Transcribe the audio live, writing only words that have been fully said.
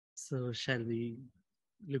So shall we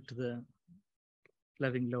look to the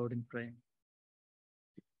loving Lord in prayer?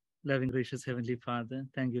 Loving, gracious Heavenly Father,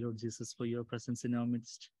 thank you, Lord Jesus, for your presence in our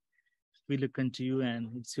midst. We look unto you,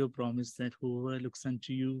 and it's your promise that whoever looks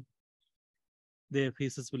unto you, their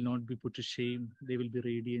faces will not be put to shame. They will be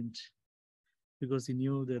radiant, because in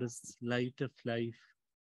you there is light of life,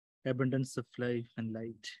 abundance of life and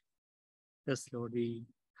light. Yes, Lord, we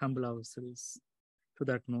humble ourselves to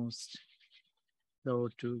that most,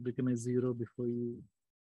 Lord, to become a zero before you.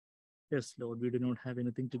 Yes, Lord, we do not have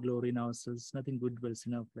anything to glory in ourselves. Nothing good dwells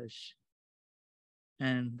in our flesh.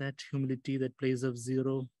 And that humility, that place of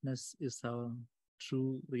zeroness is our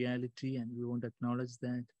true reality, and we want to acknowledge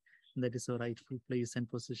that. And that is our rightful place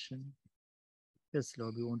and position. Yes,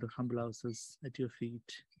 Lord, we want to humble ourselves at your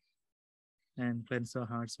feet and cleanse our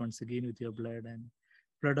hearts once again with your blood, and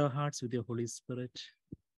flood our hearts with your Holy Spirit.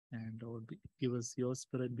 And Lord, give us your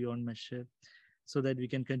Spirit beyond measure, so that we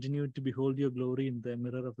can continue to behold your glory in the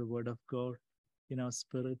mirror of the Word of God, in our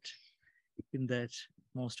spirit, in that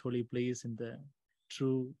most holy place, in the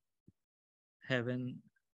true heaven,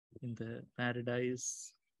 in the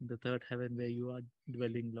paradise, in the third heaven where you are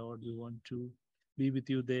dwelling, Lord. We want to be with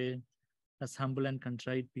you there as humble and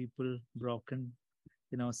contrite people, broken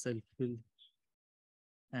in our self-will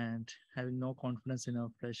and having no confidence in our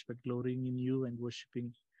flesh, but glorying in you and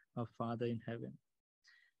worshiping our Father in heaven.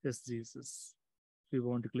 Yes, Jesus, we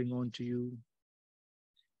want to cling on to you.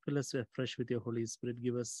 Fill us afresh with your Holy Spirit.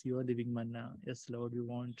 Give us your living manna. Yes, Lord, we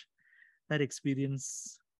want that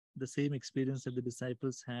experience, the same experience that the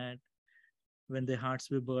disciples had when their hearts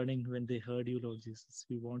were burning, when they heard you, Lord Jesus.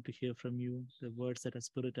 We want to hear from you the words that are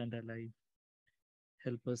spirit and alive.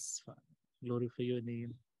 Help us, Father. Glorify your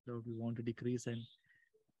name. Lord, we want to decrease and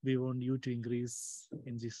we want you to increase.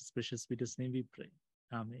 In Jesus' precious sweetest name we pray.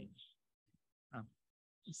 Amen. Amen.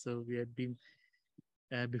 So we had been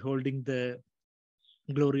beholding the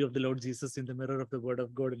glory of the Lord Jesus in the mirror of the Word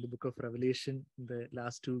of God in the book of Revelation in the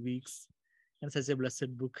last 2 weeks. And such a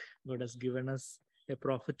blessed book God has given us, a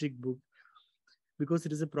prophetic book. Because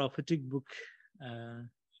it is a prophetic book,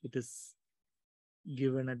 it is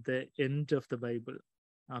given at the end of the Bible,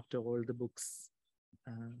 after all the books,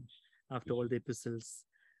 after all the epistles.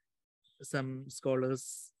 Some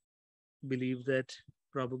scholars believe that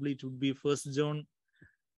probably it would be First John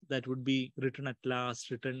that would be written at last,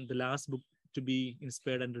 the last book to be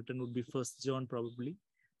inspired and written would be First John probably.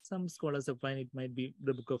 Some scholars find it might be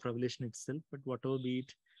the book of Revelation itself, but whatever be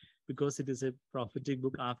it, because it is a prophetic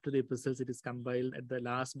book after the epistles, it is compiled at the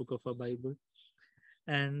last book of our Bible.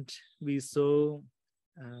 And we saw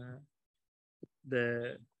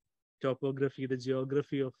the topography, the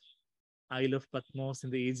geography of Isle of Patmos in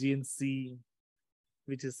the Aegean Sea,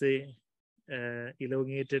 which is a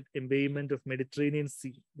elongated embayment of Mediterranean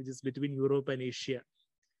Sea, which is between Europe and Asia.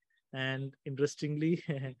 And interestingly,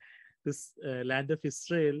 this land of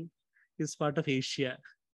Israel is part of Asia,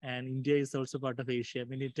 and India is also part of Asia.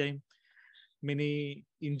 Many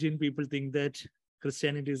Indian people think that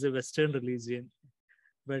Christianity is a Western religion,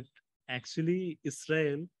 but actually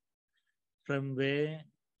Israel, from where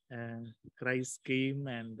Christ came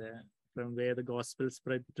and from where the gospel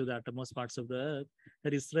spread to the uttermost parts of the earth,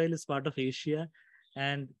 that Israel is part of Asia,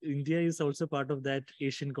 and India is also part of that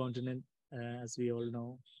Asian continent, as we all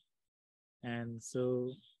know. And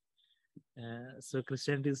so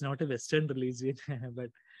Christianity is not a Western religion, but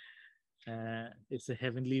it's a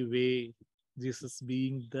heavenly way, Jesus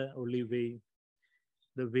being the only way,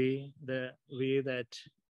 the way that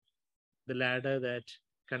the ladder that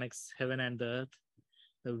connects heaven and the earth,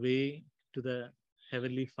 the way to the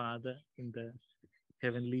Heavenly Father in the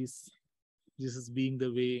heavenlies, Jesus being the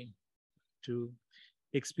way to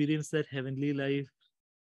experience that heavenly life,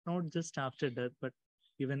 not just after death, but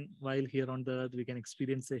even while here on the earth, we can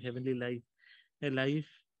experience a heavenly life, a life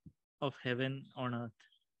of heaven on earth.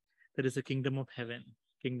 There is a kingdom of heaven,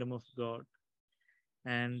 kingdom of God.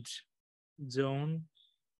 And John,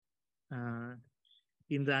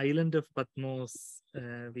 in the island of Patmos,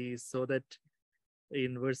 we saw that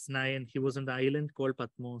in verse 9, he was on the island called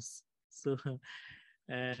Patmos. So,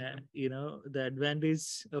 the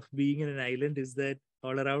advantage of being in an island is that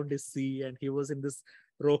all around is sea, and he was in this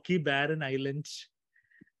rocky, barren island.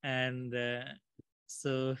 And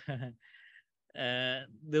so there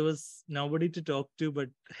was nobody to talk to, but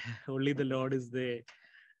only the Lord is there.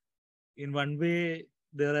 In one way,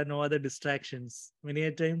 there are no other distractions. Many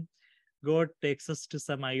a time, God takes us to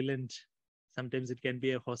some island. Sometimes it can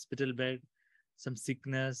be a hospital bed, some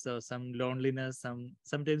sickness or some loneliness.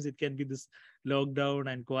 Sometimes it can be this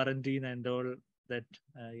lockdown and quarantine and all that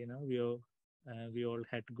we all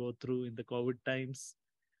had to go through in the COVID times.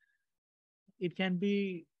 It can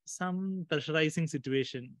be some pressurizing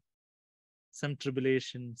situation, some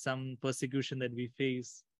tribulation, some persecution that we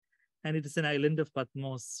face. And it is an island of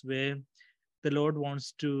Patmos where the Lord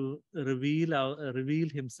wants to reveal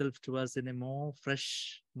himself to us in a more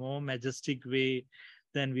fresh, more majestic way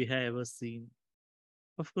than we have ever seen.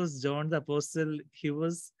 Of course, John the Apostle, he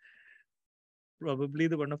was probably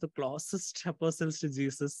the one of the closest apostles to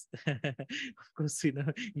Jesus. Of course, in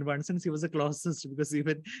one sense, he was the closest because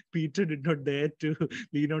even Peter did not dare to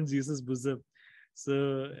lean on Jesus' bosom. So,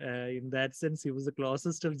 in that sense, he was the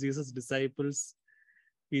closest of Jesus' disciples.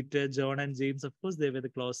 Peter, John, and James, of course, they were the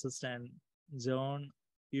closest. And John,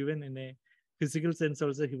 even in a physical sense,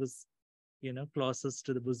 also, he was, closest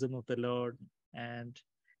to the bosom of the Lord. And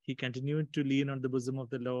he continued to lean on the bosom of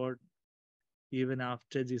the Lord even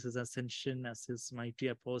after Jesus' ascension as his mighty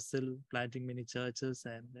apostle, planting many churches.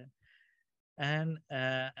 And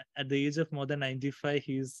at the age of more than 95,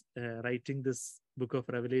 he's writing this book of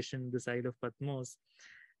Revelation, this Isle of Patmos.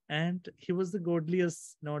 And he was the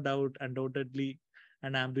godliest, no doubt, undoubtedly,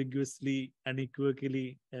 unambiguously,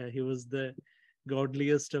 unequivocally. He was the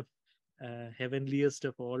godliest of, heavenliest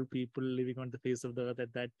of all people living on the face of the earth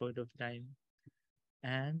at that point of time.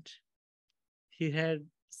 And he had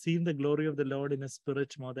seen the glory of the Lord in a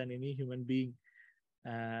spirit more than any human being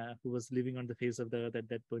who was living on the face of the earth at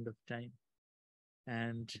that point of time.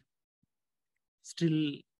 And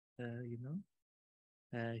still,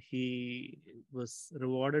 he was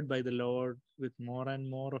rewarded by the Lord with more and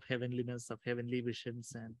more of heavenliness, of heavenly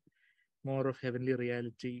visions, and more of heavenly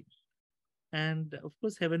reality. And of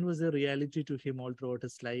course, heaven was a reality to him all throughout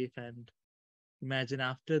his life. And imagine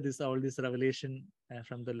after all this revelation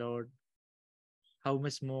from the Lord, how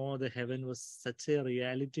much more the heaven was such a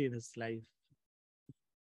reality in his life.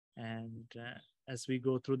 And as we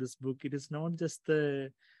go through this book, it is not just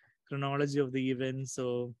the chronology of the events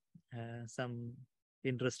or some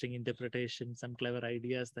interesting interpretation, some clever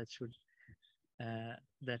ideas that should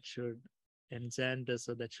enchant us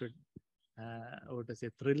or that should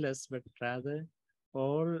thrill us, but rather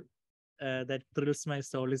all that thrills my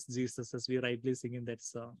soul is Jesus, as we rightly sing in that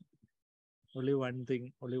song. Only one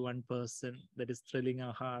thing, only one person that is thrilling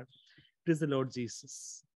our heart. It is the Lord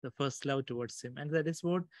Jesus, the first love towards him. And that is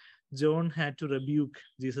what John had to rebuke.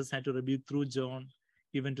 Jesus had to rebuke through John,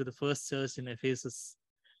 even to the first church in Ephesus,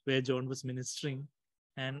 where John was ministering.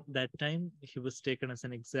 And that time he was taken as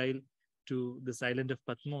an exile to this island of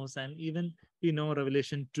Patmos. And even we know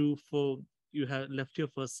Revelation 2:4, you have left your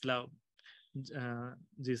first love.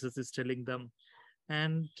 Jesus is telling them.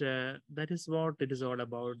 And that is what it is all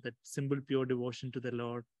about, that simple, pure devotion to the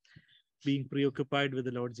Lord, being preoccupied with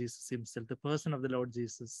the Lord Jesus himself, the person of the Lord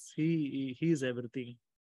Jesus. He is everything.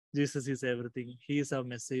 Jesus is everything. He is our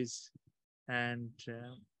message. And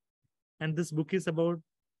this book is about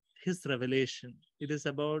his revelation. It is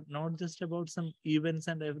about not just about some events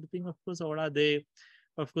and everything. Of course, all are there.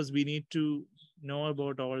 Of course, we need to know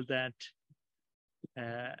about all that.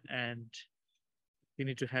 And we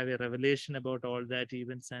need to have a revelation about all that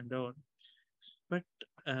events and all. But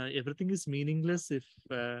everything is meaningless if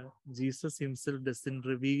Jesus himself doesn't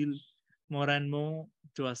reveal more and more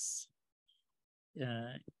to us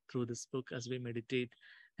through this book as we meditate.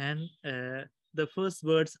 And the first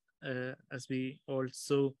words, as we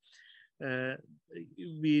also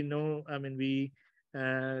we know, we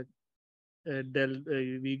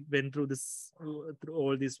we went through this through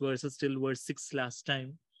all these verses till verse 6 last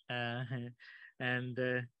time. And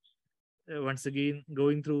once again,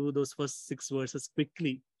 going through those first 6 verses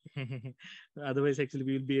quickly. Otherwise, actually,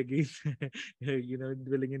 we will be again,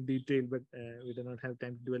 dwelling in detail, but we do not have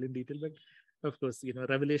time to dwell in detail. But of course,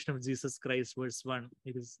 revelation of Jesus Christ, verse 1,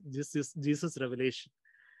 it is just Jesus' revelation.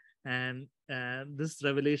 And this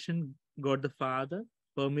revelation, God the Father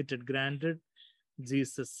granted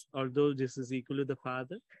Jesus, although Jesus is equal to the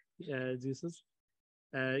Father, Jesus,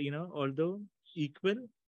 although equal,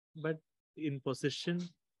 but in position,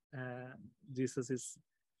 Jesus is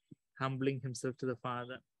humbling himself to the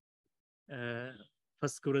Father.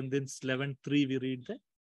 1 Corinthians 11:3, we read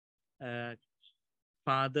that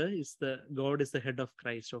God is the head of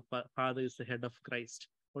Christ, or Father is the head of Christ.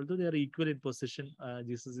 Although they are equal in position,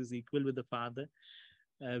 Jesus is equal with the Father.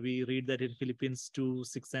 We read that in Philippians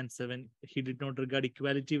 2:6 and 7. He did not regard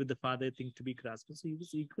equality with the Father a thing to be grasped. So he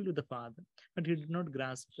was equal to the Father, but he did not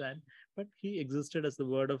grasp that. But he existed as the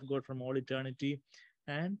Word of God from all eternity.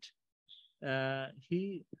 And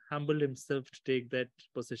he humbled himself to take that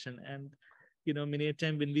position. And, many a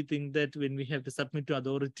time when we think that when we have to submit to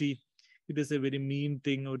authority, it is a very mean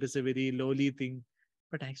thing or it is a very lowly thing.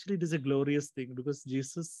 But actually, it is a glorious thing because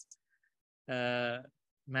Jesus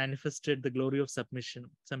manifested the glory of submission.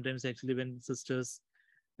 Sometimes, actually, when sisters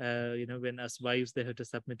when as wives, they have to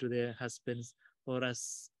submit to their husbands, or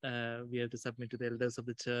as we have to submit to the elders of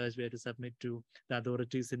the church, we have to submit to the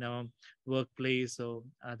authorities in our workplace or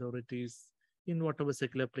authorities in whatever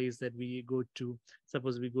secular place that we go to.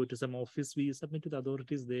 Suppose we go to some office, we submit to the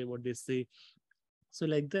authorities there, what they say. So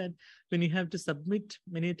like that, when you have to submit,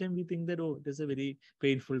 many times we think that, oh, it is a very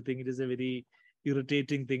painful thing. It is a very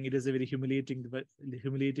irritating thing. It is a very humiliating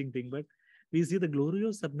thing. But we see the glory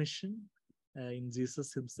of submission in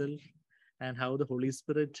Jesus himself, and how the Holy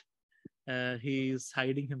Spirit, he is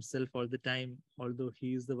hiding himself all the time, although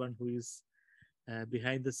he is the one who is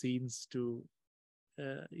behind the scenes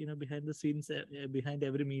behind the scenes, behind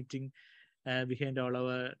every meeting, behind all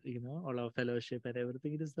our fellowship and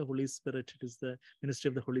everything. It is the Holy Spirit. It is the ministry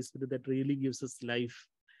of the Holy Spirit that really gives us life.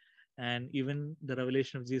 And even the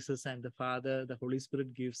revelation of Jesus and the Father, the Holy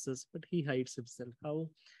Spirit gives us, but he hides himself. How,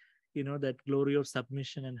 that glory of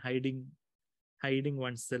submission and hiding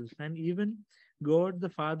oneself. And even God, the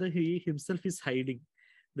Father, he himself is hiding.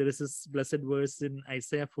 There is this blessed verse in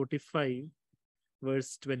Isaiah 45,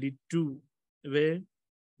 verse 22, where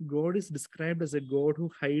God is described as a God who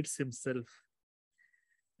hides himself.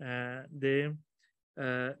 Isaiah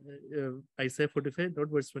 45, not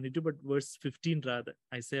verse 22, but verse 15 rather.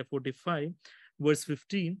 Isaiah 45, verse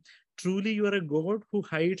 15. Truly you are a God who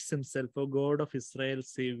hides himself, O God of Israel,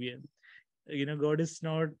 Savior. God is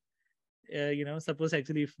not, suppose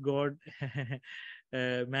actually if God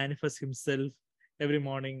manifests himself every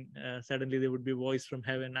morning, suddenly there would be a voice from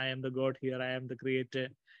heaven. I am the God here. I am the creator.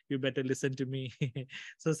 You better listen to me.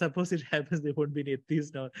 So suppose it happens, there won't be any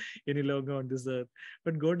atheists now any longer on this earth.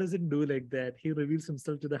 But God doesn't do like that. He reveals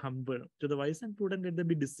himself to the humble, to the wise and prudent. Let them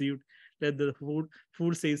be deceived. Let the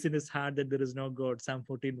fool says in his heart that there is no God. Psalm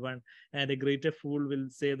 14:1. And a greater fool will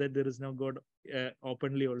say that there is no God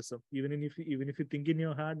openly also. Even if you think in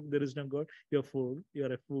your heart there is no God, you're a fool.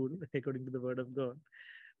 You're a fool according to the word of God.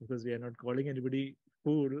 Because we are not calling anybody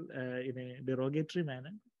fool in a derogatory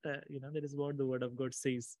manner. That is what the word of God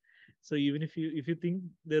says. So even if you think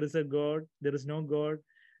there is a God, there is no God,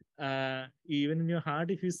 even in your heart,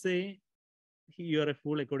 if you say you are a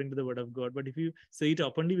fool according to the word of God, but if you say it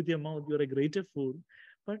openly with your mouth, you are a greater fool.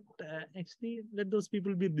 But actually, let those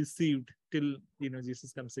people be deceived till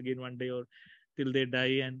Jesus comes again one day, or till they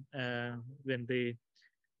die, and when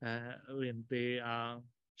they are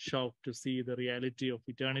shocked to see the reality of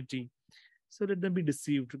eternity. So let them be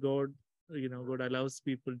deceived. God allows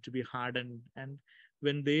people to be hardened, and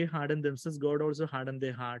when they harden themselves, God also hardened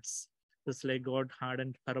their hearts. Just like God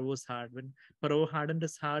hardened Pharaoh's heart. When Pharaoh hardened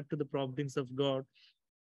his heart to the promptings of God,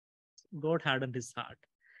 God hardened his heart.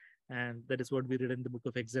 And that is what we read in the book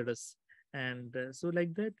of Exodus. And so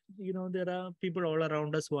like that, there are people all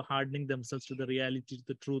around us who are hardening themselves to the reality, to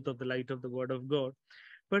the truth of the light of the word of God.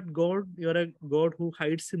 But God, you're a God who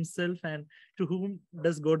hides himself, and to whom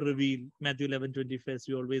does God reveal? Matthew 11:21,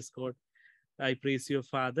 we always quote, I praise you,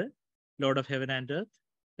 Father, Lord of heaven and earth,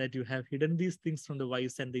 that you have hidden these things from the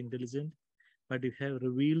wise and the intelligent, but you have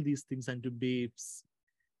revealed these things unto babes,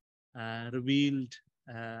 revealed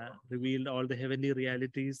all the heavenly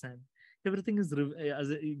realities, and everything is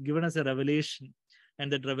given as a revelation.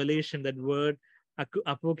 And that revelation, that word,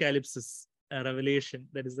 apocalypse, revelation,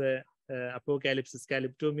 that is a apocalypse.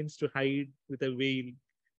 Calypto means to hide with a veil,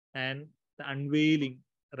 and the unveiling,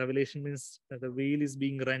 revelation means that the veil is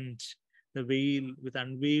being rent, the veil with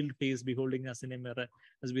unveiled face beholding us in a mirror,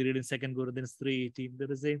 as we read in 2 Corinthians 3:18.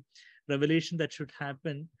 There is a revelation that should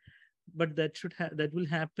happen, but that will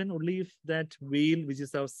happen only if that veil, which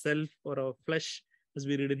is our self or our flesh, as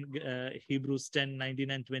we read in Hebrews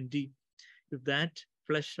 10:19 and 20, if that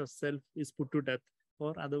flesh or self is put to death,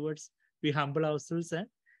 or other words, we humble ourselves and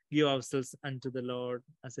give ourselves unto the Lord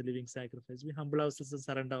as a living sacrifice. We humble ourselves and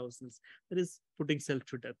surrender ourselves. That is putting self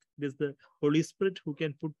to death. It is the Holy Spirit who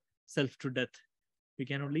can put self to death. We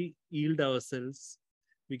can only yield ourselves.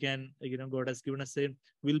 We can, God has given us a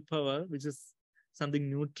willpower, which is something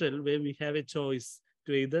neutral, where we have a choice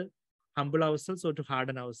to either humble ourselves or to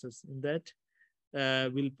harden ourselves. In that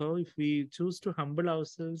willpower, if we choose to humble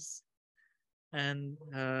ourselves and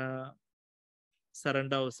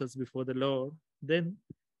surrender ourselves before the Lord, then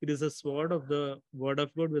it is a sword of the word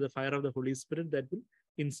of God with the fire of the Holy Spirit that will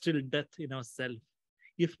instill death in ourselves.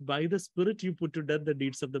 If by the Spirit you put to death the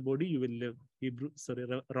deeds of the body, you will live.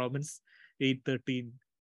 Romans 8:13.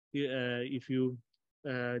 If you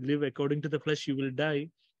live according to the flesh, you will die.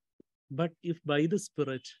 But if by the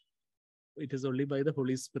Spirit, it is only by the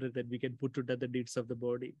Holy Spirit that we can put to death the deeds of the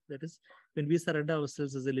body. That is, when we surrender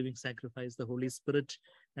ourselves as a living sacrifice, the Holy Spirit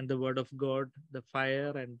and the word of God, the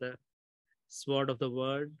fire and the sword of the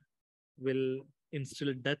word will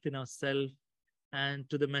instill death in ourselves, And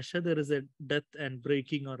to the measure there is a death and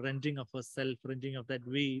breaking or rending of ourself, rending of that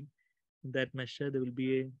veil, in that measure there will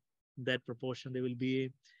be that proportion, there will be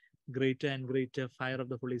a greater and greater fire of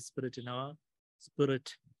the Holy Spirit in our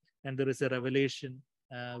spirit. And there is a revelation.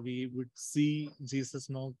 We would see Jesus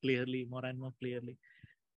more clearly, more and more clearly.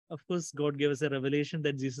 Of course, God gave us a revelation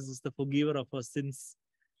that Jesus is the forgiver of our sins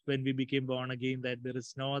when we became born again, that there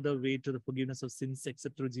is no other way to the forgiveness of sins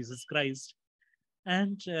except through Jesus Christ.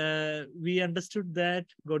 And we understood that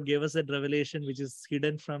God gave us that revelation, which is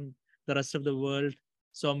hidden from the rest of the world.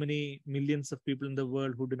 So many millions of people in the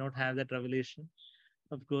world who do not have that revelation.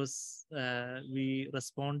 Of course, we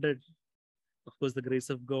responded. Of course, the grace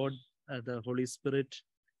of God, the Holy Spirit,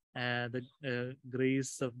 the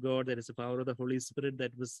grace of God, that is the power of the Holy Spirit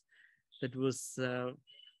that was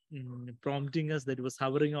prompting us, that was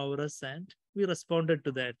hovering over us, and we responded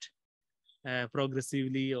to that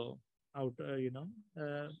progressively or out,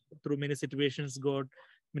 through many situations. God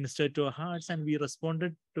ministered to our hearts, and we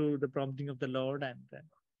responded to the prompting of the Lord, and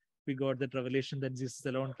we got that revelation that Jesus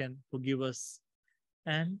alone can forgive us,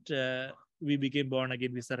 and we became born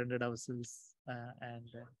again. We surrendered ourselves,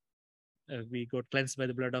 and we got cleansed by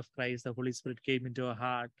the blood of Christ. The Holy Spirit came into our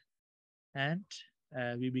heart, and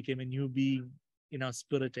we became a new being in our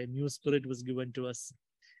spirit. A new spirit was given to us,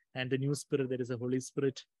 and the new spirit, that is the Holy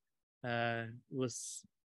Spirit, was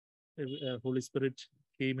Holy Spirit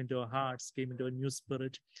came into our hearts, came into a new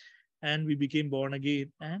spirit, and we became born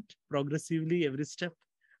again. And progressively, every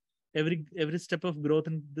step of growth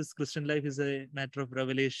in this Christian life is a matter of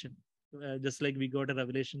revelation. Just like we got a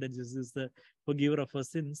revelation that Jesus is the forgiver of our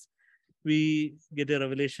sins, we get a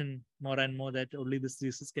revelation more and more that only this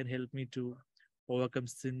Jesus can help me to overcome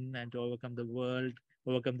sin and to overcome the world,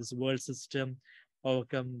 overcome this world system,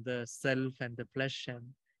 overcome the self and the flesh. And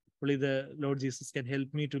only the Lord Jesus can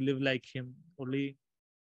help me to live like him. Only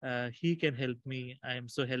he can help me. I am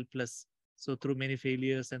so helpless. So through many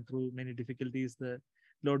failures and through many difficulties, the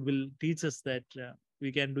Lord will teach us that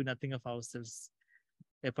we can do nothing of ourselves.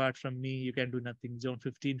 Apart from me, you can do nothing. John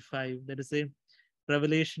 15:5. That is a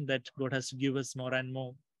revelation that God has to give us more and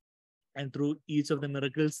more. And through each of the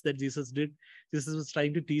miracles that Jesus did, Jesus was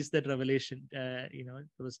trying to teach that revelation. He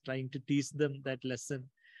was trying to teach them that lesson.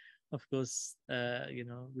 Of course,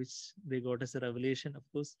 which they got as a revelation. Of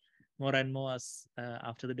course, more and more as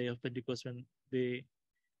after the day of Pentecost, when the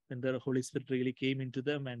Holy Spirit really came into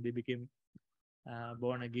them, and they became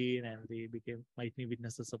born again, and they became mighty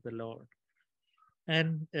witnesses of the Lord.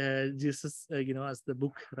 And Jesus, as the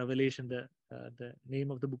book Revelation, the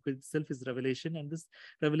name of the book itself is Revelation, and this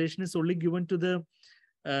revelation is only given to the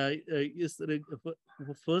is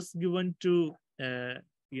first given to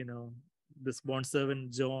this bond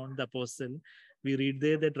servant John the apostle. We read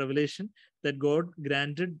there that revelation that God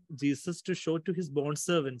granted Jesus to show to his bond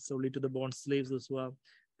servants, only to the bond slaves, those who are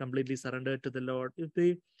completely surrendered to the Lord. If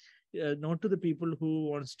they not to the people who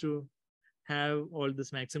wants to have all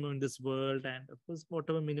this maximum in this world, and of course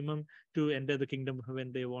whatever minimum to enter the kingdom of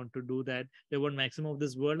heaven, they want to do that. They want maximum of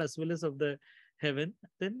this world as well as of the heaven.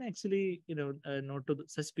 Then actually, not to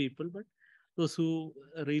such people, but those who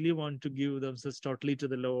really want to give themselves totally to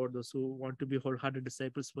the Lord, those who want to be wholehearted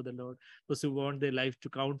disciples for the Lord, those who want their life to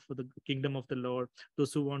count for the kingdom of the Lord,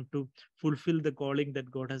 those who want to fulfill the calling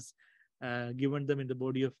that God has given them in the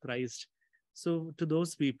body of Christ. So to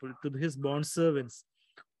those people, to his bond servants,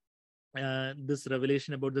 this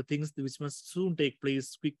revelation about the things which must soon take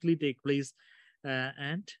place, quickly take place,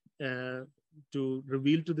 and to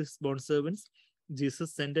reveal to these bond servants,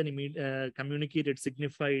 Jesus sent and communicated,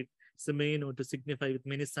 signified, semeno, to signify with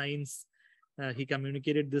many signs. He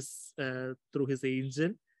communicated this through his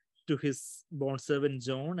angel to his bond servant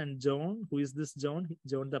John. And John, who is this John?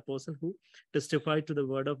 John the apostle, who testified to the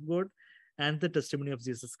word of God and the testimony of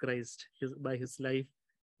Jesus Christ. By his life,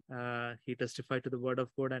 he testified to the word of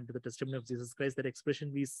God and to the testimony of Jesus Christ. That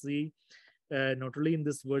expression we see not only in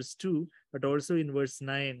this verse 2, but also in verse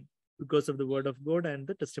 9, because of the word of God and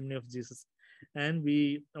the testimony of Jesus. And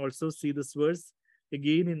we also see this verse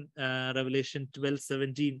again in Revelation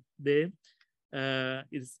 12:17. There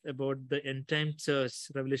is about the end time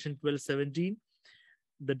church. Revelation 12:17.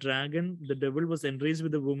 The devil was enraged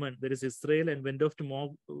with the woman, that is Israel, and went off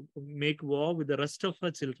to make war with the rest of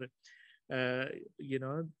her children.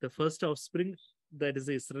 The first offspring, that is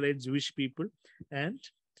the Israelite Jewish people. And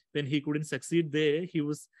when he couldn't succeed there, he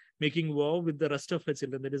was making war with the rest of her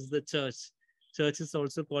children, that is the church. Church is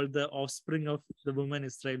also called the offspring of the woman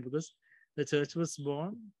Israel, because the church was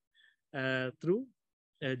born through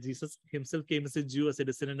Jesus himself came as a Jew, as a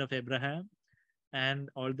descendant of Abraham. And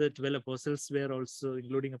all the 12 apostles were also,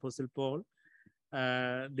 including Apostle Paul,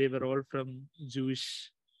 they were all from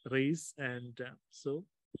Jewish race, and so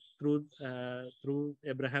through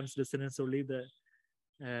Abraham's descendants only the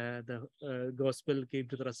gospel came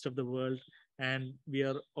to the rest of the world, and we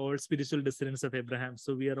are all spiritual descendants of Abraham.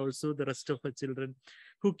 So we are also the rest of our children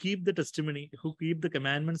who keep the testimony, who keep the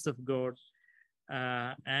commandments of God,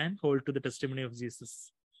 and hold to the testimony of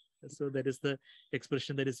Jesus. So that is the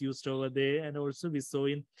expression that is used over there. And also we saw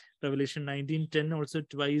in Revelation 19:10 also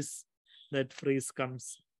twice that phrase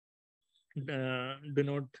comes. Do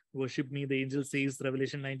not worship me, the angel says,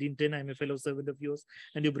 Revelation 19:10, I'm a fellow servant of yours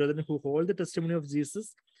and your brethren who hold the testimony of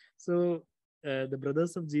Jesus. So the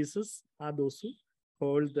brothers of Jesus are those who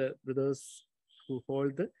hold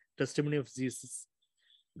the testimony of Jesus.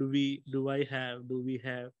 Do we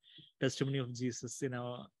have testimony of Jesus in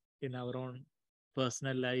our own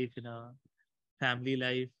personal life, in our family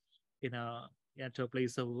life, at our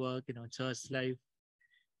place of work, in our church life,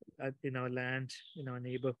 in our land, in our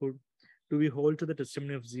neighborhood? Do we hold to the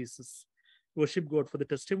testimony of Jesus? Worship God, for the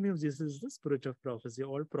testimony of Jesus is the spirit of prophecy.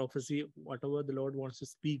 All prophecy, whatever the Lord wants to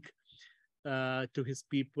speak to his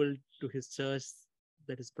people, to his church,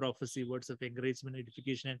 that is prophecy, words of encouragement,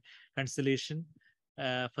 edification, and consolation.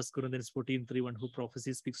 1 Corinthians 14:3, who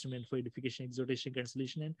prophecy speaks to men for edification, exhortation,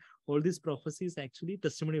 consolation, and all these prophecies actually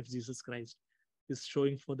testimony of Jesus Christ, is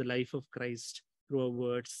showing for the life of Christ through our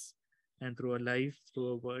words and through our life,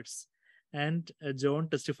 through our words. And John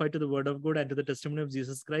testified to the word of God and to the testimony of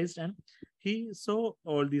Jesus Christ, and he saw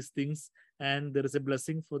all these things. And there is a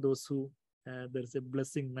blessing for those who there is a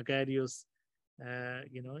blessing, Macarios,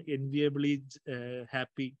 enviably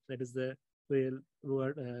happy. That is the real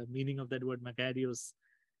word meaning of that word, Macarios.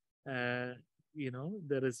 We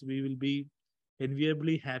will be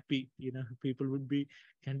enviably happy. People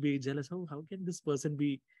can be jealous. Oh, how can this person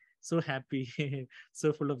be so happy,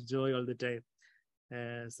 so full of joy all the time?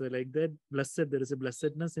 So like that, blessed, there is a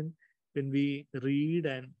blessedness in when we read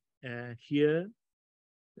and hear.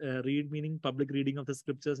 Read meaning public reading of the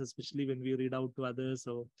scriptures, especially when we read out to others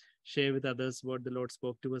or share with others what the Lord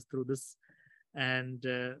spoke to us through this. And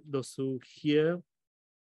those who hear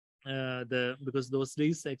because those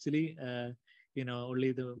days actually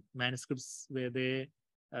only the manuscripts were there.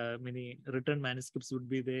 Many written manuscripts would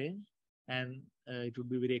be there, and it would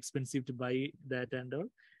be very expensive to buy that and all.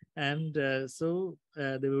 And so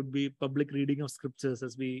there would be public reading of scriptures,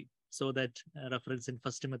 as we saw that reference in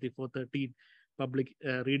 1 Timothy 4:13, public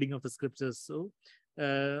reading of the scriptures. So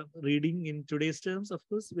reading in today's terms, of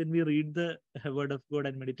course, when we read the word of God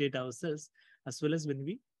and meditate ourselves, as well as when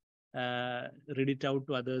we read it out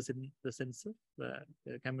to others, in the sense of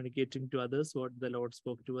communicating to others what the Lord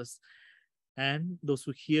spoke to us. And those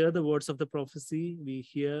who hear the words of the prophecy, we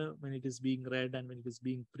hear when it is being read and when it is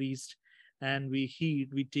being preached, and we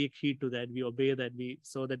take heed to that, we obey that. We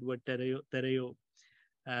saw that word tereo,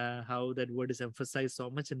 how that word is emphasized so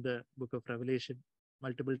much in the book of Revelation.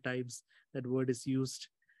 Multiple times that word is used.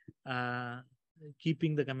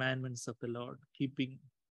 Keeping the commandments of the Lord,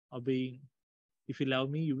 obeying. If you love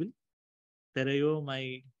me, you will tereo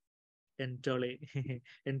my entole.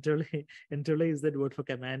 Entole is that word for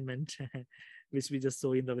commandment, which we just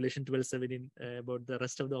saw in Revelation 12:7 about the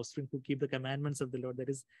rest of the offspring who keep the commandments of the Lord. That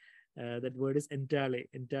is, that word is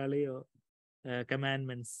entale, or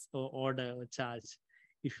commandments, or order, or charge.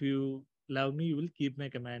 If you love me, you will keep my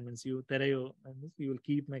commandments. You tereo, you will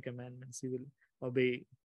keep my commandments. You will obey.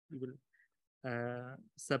 You will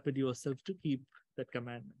submit yourself to keep the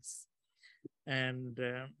commandments. And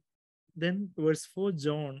then verse 4,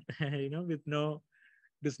 John, with no,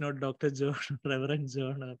 it is not Dr. John, Reverend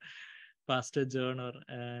John, or Pastor John, or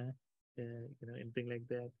anything like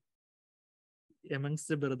that. Amongst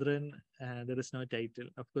the brethren, there is no title.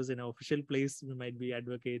 Of course, in an official place, we might be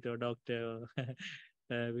advocate or doctor,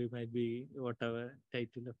 or we might be whatever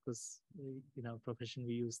title. Of course, in our profession,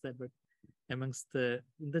 we use that. But in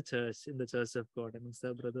the church of God, amongst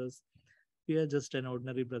our brothers, we are just an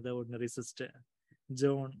ordinary brother, ordinary sister.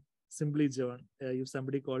 John, simply John. If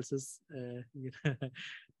somebody calls us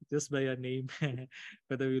just by our name,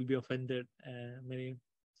 whether we'll be offended. Many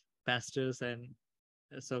pastors and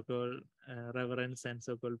so-called reverends and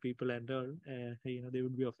so-called people and all, they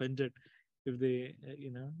would be offended if they,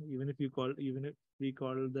 even if we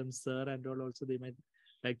call them sir and all, also they might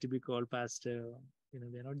like to be called pastor.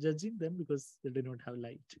 They're not judging them because they do not have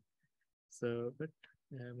light. So, but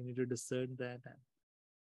we need to discern that.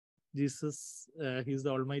 Jesus, he's the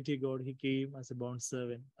Almighty God. He came as a bond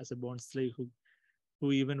servant, as a bond slave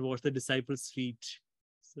who even washed the disciples' feet.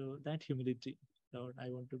 So that humility, Lord, I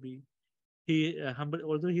want to be. He humble,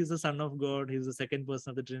 although he's the Son of God, he's the second person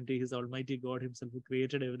of the Trinity, he's Almighty God himself who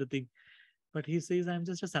created everything. But he says, I'm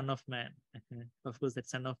just a son of man. Of course, that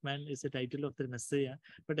son of man is a title of the Messiah.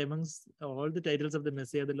 But amongst all the titles of the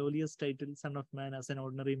Messiah, the lowliest title, son of man, as an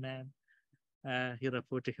ordinary man, he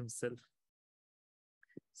referred to himself.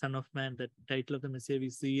 Son of man, that title of the Messiah we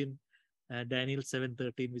see in Daniel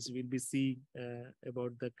 7:13, which we'll be seeing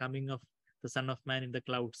about the coming of the Son of Man in the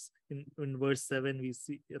clouds. In verse 7, we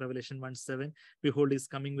see Revelation 1:7, behold, he's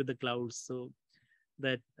coming with the clouds. So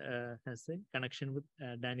that has a connection with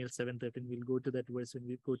Daniel 7:13. We'll go to that verse when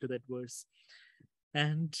we go to that verse.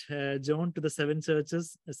 And John to the seven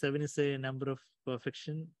churches. Seven is a number of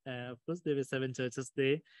perfection. Of course, there were seven churches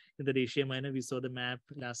there in the Asia Minor. We saw the map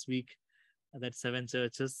last week. That seven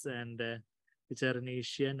churches and which are in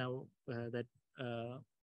Asia now. That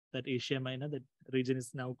Asia Minor, that region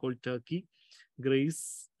is now called Turkey.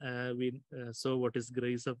 Grace. We saw what is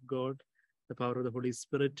grace of God, the power of the Holy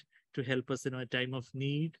Spirit to help us in a time of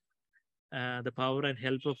need. The power and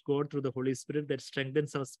help of God through the Holy Spirit that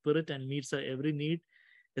strengthens our spirit and meets our every need,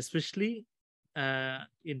 especially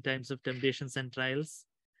in times of temptations and trials.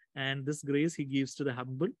 And this grace he gives to the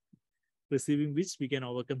humble, receiving which we can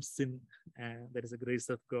overcome sin. That is the grace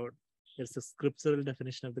of God. That's the scriptural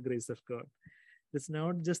definition of the grace of God. It's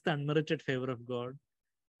not just the unmerited favor of God,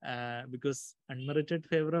 because unmerited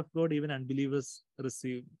favor of God, even unbelievers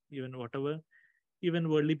receive, even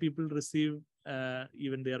worldly people receive,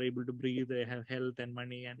 even they are able to breathe, they have health and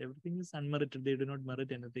money and everything is unmerited. They do not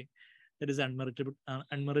merit anything. That is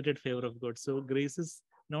unmerited favor of God. So grace is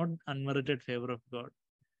not unmerited favor of God.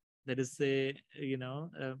 That is a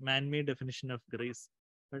man-made definition of grace.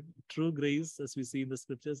 But true grace, as we see in the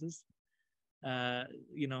scriptures, is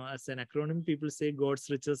as an acronym, people say God's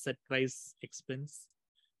riches at Christ's expense.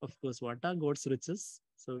 Of course, what are God's riches?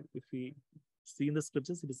 So if we see in the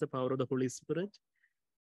scriptures, it is the power of the Holy Spirit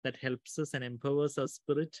that helps us and empowers our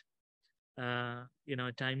spirit in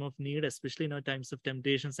our time of need, especially in our times of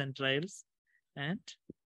temptations and trials. And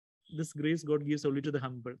this grace God gives only to the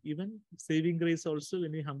humble. Even saving grace also,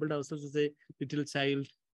 when we humbled ourselves as a little child,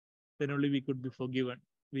 then only we could be forgiven.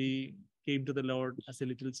 We came to the Lord as a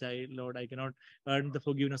little child. Lord, I cannot earn the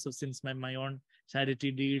forgiveness of sins by my own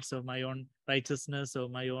charity deeds or my own righteousness or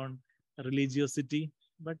my own religiosity.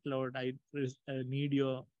 But Lord, I need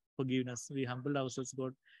your forgiveness. We humbled ourselves.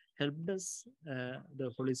 God helped us.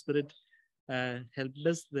 The Holy Spirit helped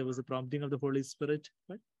us. There was a prompting of the Holy Spirit,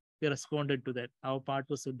 but we responded to that. Our part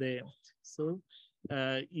was there. So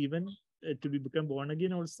even to become born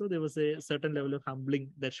again also, there was a certain level of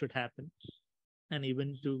humbling that should happen. And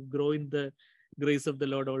even to grow in the grace of the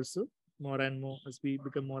Lord also, more and more, as we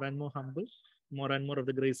become more and more humble, more and more of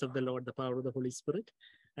the grace of the Lord, the power of the Holy Spirit,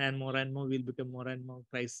 and more we'll become more and more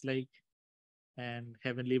Christ-like and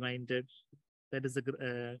heavenly minded. That is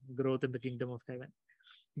the growth in the kingdom of heaven.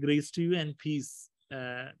 Grace to you and peace.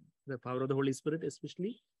 The power of the Holy Spirit,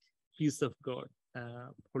 especially peace of God.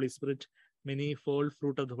 Holy Spirit, many fold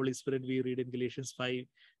fruit of the Holy Spirit we read in Galatians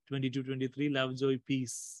 5:22-23, love, joy,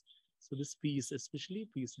 peace. So this peace, especially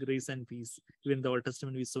peace, grace and peace. Even in the Old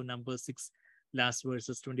Testament, we saw number 6, last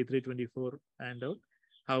verses 23-24, and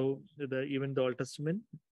how even the Old Testament,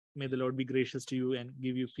 may the Lord be gracious to you and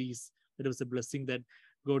give you peace. That was a blessing that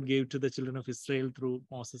God gave to the children of Israel through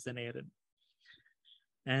Moses and Aaron.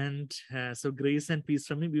 And so grace and peace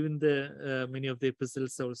from him. Even the many of the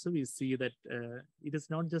epistles also, we see that it is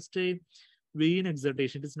not just a vain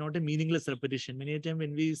exhortation. It is not a meaningless repetition. Many a time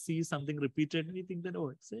when we see something repeated, we think that,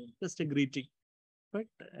 it's just a greeting. But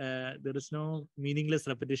there is no meaningless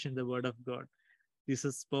repetition in the word of God.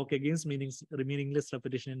 Jesus spoke against meaningless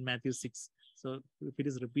repetition in Matthew 6. So if it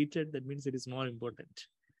is repeated, that means it is more important.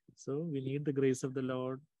 So we need the grace of the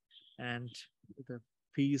Lord and the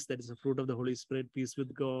peace that is the fruit of the Holy Spirit, peace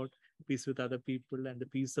with God, peace with other people, and the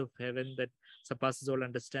peace of heaven that surpasses all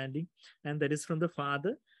understanding. And that is from the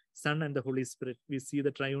Father, Son, and the Holy Spirit. We see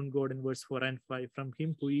the triune God in verse 4 and 5. From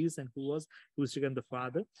him who is and who was, who is to come, the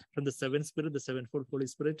Father. From the seventh Spirit, the sevenfold Holy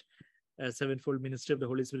Spirit, sevenfold ministry of the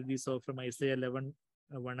Holy Spirit we saw from Isaiah 11,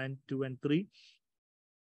 1 and 2 and 3.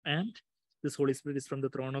 And this Holy Spirit is from the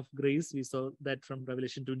throne of grace. We saw that from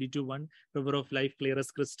Revelation 22:1, river of life, clear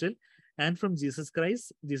as crystal. And from Jesus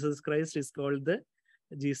Christ. Jesus Christ is called the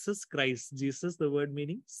Jesus Christ. Jesus, the word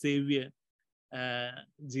meaning Savior.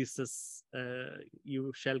 Jesus,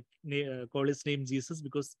 you shall call his name Jesus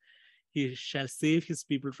because he shall save his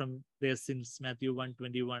people from their sins. Matthew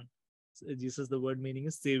 1:21. So Jesus, the word meaning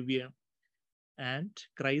is Savior. And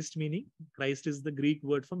Christ meaning, Christ is the Greek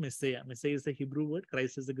word for Messiah. Messiah is the Hebrew word.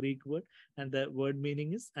 Christ is the Greek word. And the word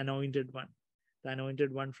meaning is anointed one. The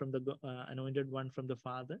anointed one from the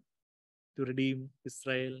Father to redeem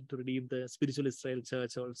Israel, to redeem the spiritual Israel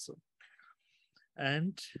church also.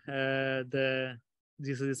 And the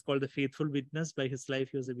Jesus is called the faithful witness. By his life,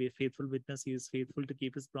 he was a faithful witness. He is faithful to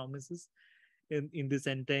keep his promises. In these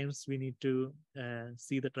end times, we need to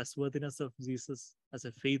see the trustworthiness of Jesus as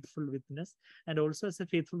a faithful witness, and also as a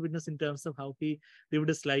faithful witness in terms of how he lived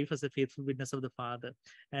his life as a faithful witness of the Father.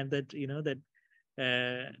 And that,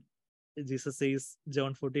 that Jesus says,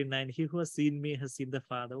 John 14:9, he who has seen me has seen the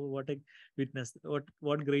Father. Oh, what a witness!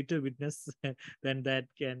 What greater witness than that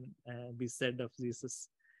can be said of Jesus?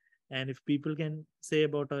 And if people can say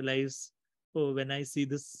about our lives, oh, when I see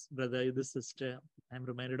this brother, this sister, I'm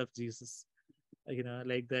reminded of Jesus.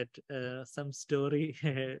 Like that, some story,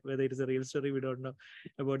 whether it is a real story, we don't know,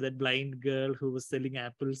 about that blind girl who was selling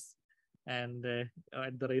apples and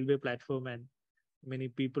at the railway platform, and many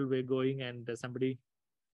people were going, and somebody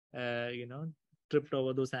tripped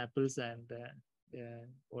over those apples, and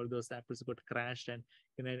all those apples got crashed, and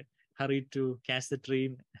hurried to catch the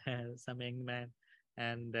train. Some young man,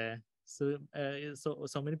 and so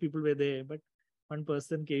many people were there, but one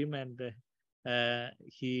person came, and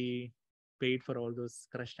he paid for all those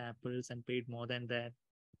crushed apples and paid more than that.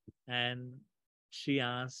 And she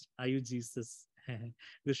asked, "Are you Jesus?"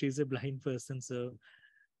 Because she's a blind person, so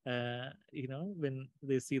when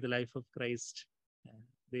they see the life of Christ,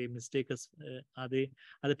 they mistake us. Are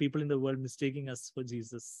the people in the world mistaking us for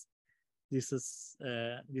Jesus? Jesus'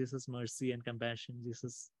 mercy and compassion.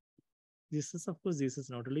 Jesus, of course, Jesus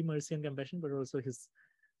not only mercy and compassion, but also his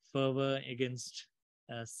fervor against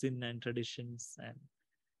sin and traditions and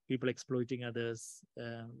people exploiting others.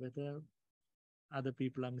 Whether other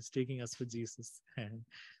people are mistaking us for Jesus,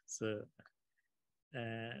 so.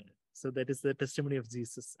 So that is the testimony of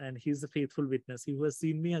Jesus, and he's a faithful witness. He who has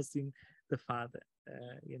seen me has seen the Father.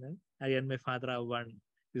 I and my Father are one.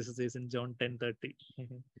 Jesus says in John 10:30.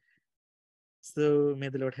 So may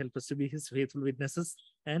the Lord help us to be his faithful witnesses.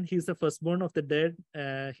 And he's the firstborn of the dead.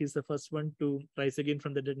 He's the first one to rise again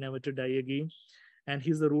from the dead, never to die again. And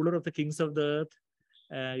he's the ruler of the kings of the earth.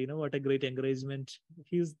 What a great encouragement.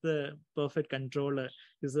 He's the perfect controller.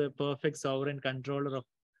 He's a perfect sovereign controller of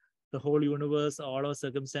the whole universe, all our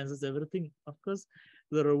circumstances, everything. Of course,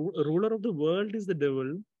 the ruler of the world is the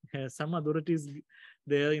devil. Some authority is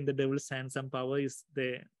there in the devil's hands. Some power is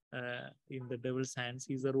there in the devil's hands.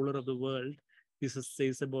 He's the ruler of the world. Jesus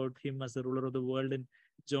says about him as the ruler of the world in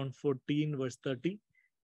John 14, verse 30.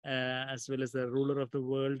 As well as the ruler of the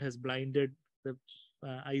world has blinded the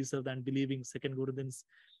eyes of the unbelieving, 2 Corinthians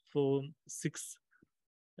 4:6.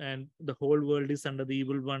 And the whole world is under the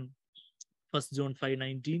evil one, 1 John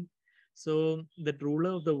 5:19. So that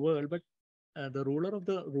ruler of the world, but the ruler of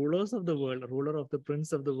the rulers of the world, ruler of the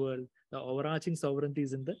prince of the world, the overarching sovereignty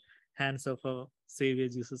is in the hands of our Savior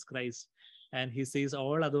Jesus Christ. And he says,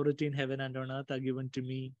 all authority in heaven and on earth are given to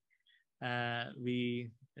me.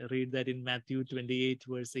 We read that in Matthew 28,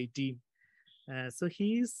 verse 18. So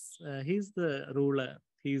he's the ruler.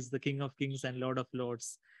 He's the King of Kings and Lord of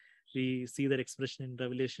Lords. We see that expression in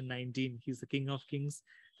Revelation 19. He's the King of Kings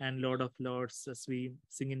and Lord of Lords. As we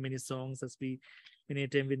sing in many songs, many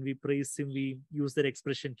times when we praise him, we use that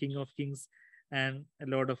expression, King of Kings and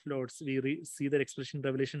Lord of Lords. We see that expression in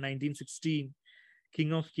Revelation 19:16,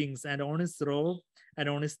 King of Kings. And on his robe and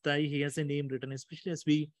on his thigh, he has a name written. Especially as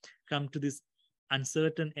we come to this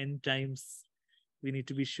uncertain end times, we need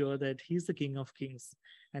to be sure that he's the King of Kings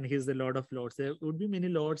and he's the Lord of Lords. There would be many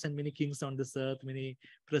lords and many kings on this earth, many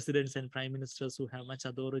presidents and prime ministers who have much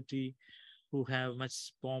authority, who have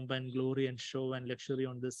much pomp and glory and show and luxury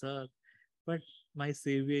on this earth. But my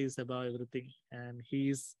Savior is above everything, and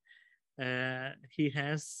he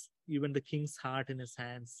has even the king's heart in his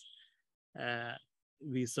hands.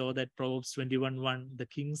 We saw that Proverbs 21:1, the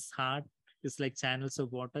king's heart is like channels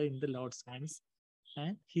of water in the Lord's hands,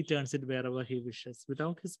 and he turns it wherever he wishes.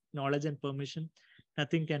 Without his knowledge and permission,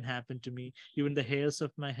 nothing can happen to me. Even the hairs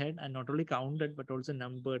of my head are not only counted, but also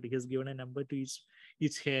numbered. He has given a number to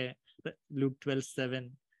each hair. Luke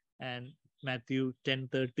 12:7 and Matthew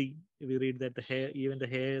 10:30. We read that even the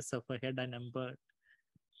hairs of a head are numbered.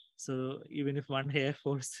 So even if one hair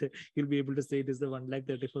falls, you'll be able to say it is the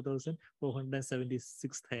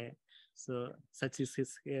 134,476th hair. So such is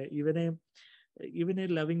his hair. Even a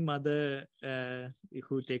loving mother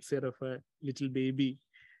who takes care of a little baby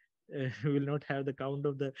will not have the count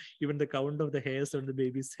of the hairs on the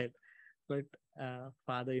baby's head. But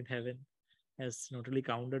Father in heaven has not only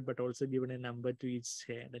counted but also given a number to each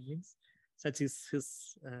hair. That means such is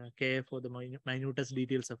his care for the minutest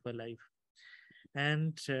details of our life.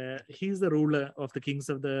 And he's the ruler of the kings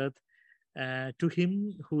of the earth. To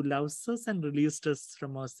him who loves us and released us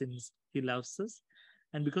from our sins, he loves us.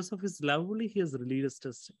 And because of his love only, he has released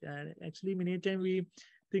us. Actually, many times we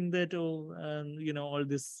think that, all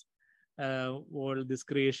this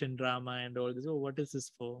creation drama and all this, what is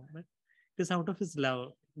this for? But it is out of his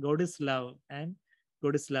love. God is love, and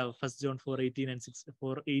God is love. First John 4:18 and 6,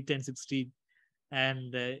 4:8 and 16.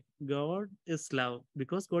 And God is love.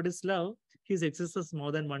 Because God is love, he exists as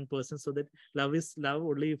more than one person, so that love is love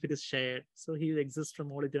only if it is shared. So he exists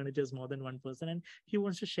from all eternity as more than one person, and he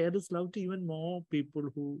wants to share this love to even more people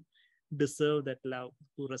who deserve that love,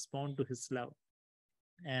 who respond to his love.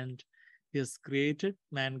 And he has created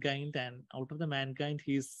mankind, and out of the mankind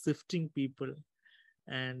he is sifting people,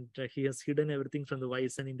 and he has hidden everything from the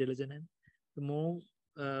wise and intelligent. And the more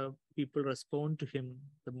people respond to him,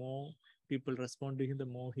 the more he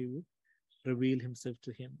will reveal himself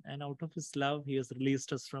to him. And out of his love, he has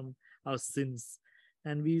released us from our sins.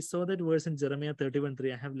 And we saw that verse in Jeremiah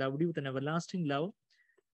 31:3. I have loved you with an everlasting love.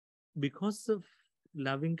 Because of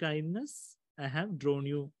loving kindness, I have drawn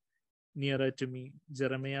you nearer to me.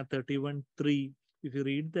 Jeremiah 31:3. If you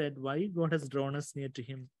read that, why God has drawn us near to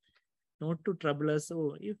him? Not to trouble us.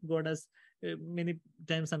 Oh, if God has, many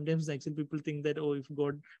times, sometimes actually people think that, if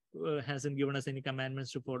God hasn't given us any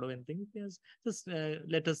commandments to follow anything, yes, just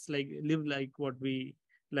let us live like what we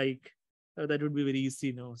like. That would be very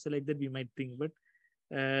easy, no? So like that we might think. But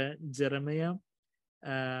Jeremiah,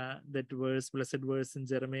 that verse, blessed verse in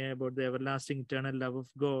Jeremiah about the everlasting eternal love of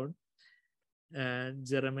God,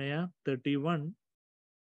 Jeremiah 31,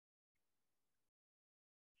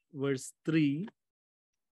 verse 3,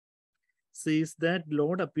 says that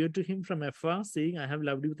Lord appeared to him from afar, saying, I have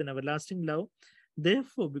loved you with an everlasting love.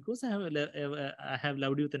 Therefore, because I have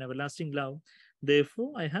loved you with an everlasting love,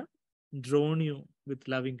 therefore I have drawn you with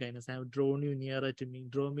loving kindness. I have drawn you nearer to me.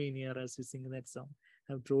 Draw me near, as we sing in that song.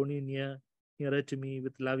 I have drawn you nearer to me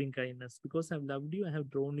with loving kindness. Because I have loved you, I have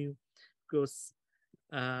drawn you. Because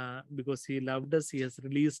he loved us, he has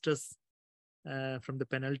released us from the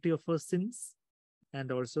penalty of our sins,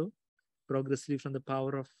 and also progressively from the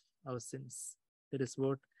power of our sins. That is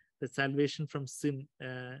what the salvation from sin,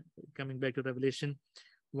 coming back to Revelation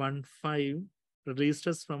 1:5, released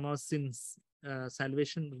us from our sins.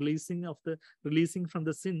 Salvation, releasing from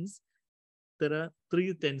the sins. There are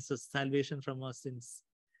three tenses: salvation from our sins.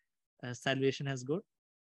 Salvation has got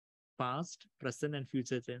past, present, and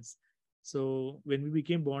future tense. So when we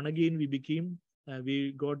became born again,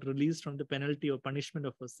 we got released from the penalty or punishment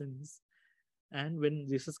of our sins. And when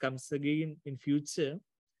Jesus comes again in future,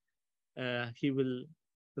 he will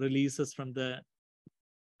release us from the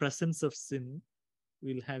presence of sin.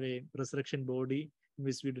 We'll have a resurrection body in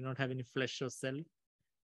which we do not have any flesh or self,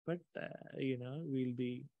 but we'll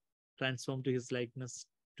be transformed to his likeness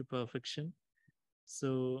to perfection.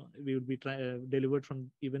 So we will be delivered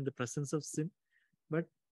from even the presence of sin. But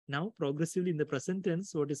now, progressively in the present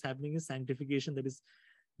tense, what is happening is sanctification, that is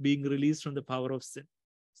being released from the power of sin.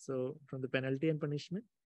 So from the penalty and punishment,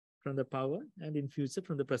 from the power, and in future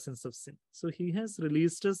from the presence of sin. So he has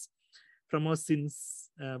released us from our sins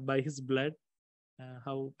by his blood.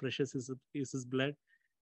 How precious is his blood?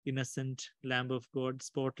 Innocent Lamb of God,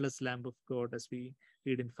 spotless Lamb of God, as we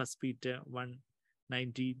read in 1 Peter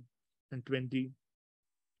 1:19 and 20.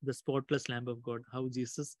 The spotless Lamb of God. How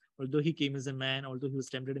Jesus, although he came as a man, although he was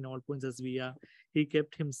tempted in all points as we are, he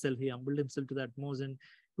kept himself, he humbled himself to the utmost, and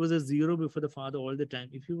he was a zero before the Father all the time.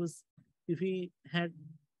 If he had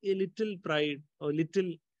a little pride or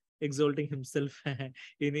little exalting himself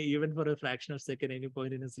even for a fraction of a second, any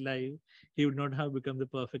point in his life, he would not have become the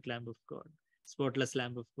perfect Lamb of God, spotless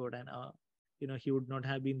Lamb of God, and he would not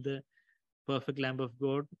have been the perfect Lamb of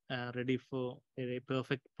God, ready for a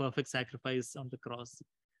perfect sacrifice on the cross.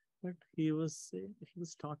 But he was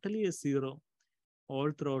totally a zero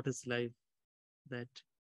all throughout his life, that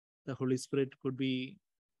the Holy Spirit could be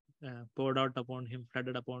poured out upon him,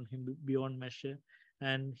 flooded upon him beyond measure,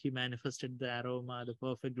 and he manifested the aroma, the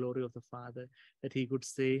perfect glory of the Father, that he could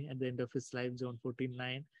say at the end of his life, John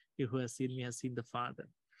 14:9, he who has seen me has seen the Father.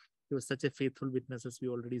 He was such a faithful witness, as we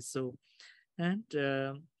already saw. And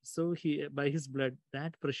so he, by his blood,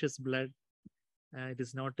 that precious blood, it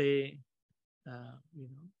is not a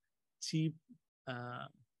cheap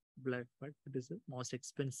blood, but it is the most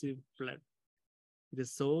expensive blood. It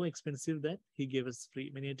is so expensive that he gave us free.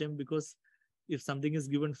 Many times, because if something is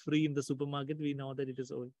given free in the supermarket, we know that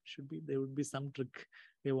there would be some trick.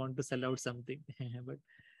 They want to sell out something. But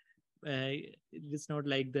it is not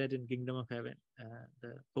like that in Kingdom of Heaven.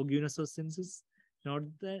 The forgiveness of sins is not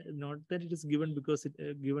that it is given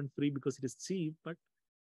given free because it is cheap, but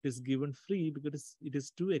it is given free because it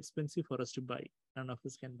is too expensive for us to buy. None of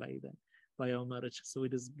us can buy that by our marriage. So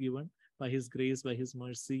it is given by his grace, by his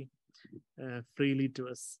mercy, freely to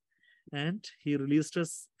us. And he released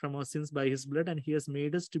us from our sins by his blood, and he has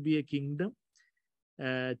made us to be a kingdom,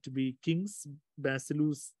 to be kings,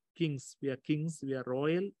 basileus, kings. We are kings, we are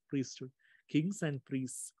royal priesthood, kings and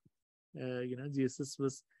priests.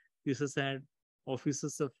 Jesus had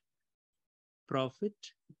offices of prophet,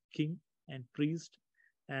 king, and priest,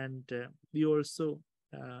 and we also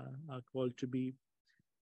are called to be,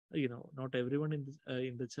 not everyone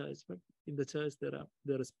in the church, but in the church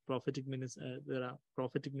there is prophetic minister, there are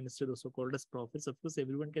prophetic ministers also called as prophets. Of course,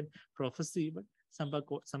 everyone can prophesy, but some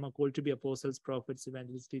are called to be apostles, prophets,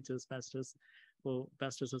 evangelists, teachers, pastors, or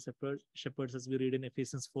shepherds, as we read in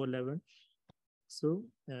Ephesians 4:11. So,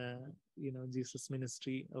 Jesus'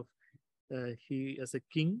 ministry of he as a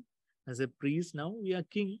king, as a priest. Now we are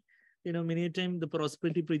king. Many a time the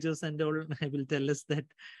prosperity preachers and all will tell us that,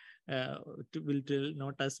 will tell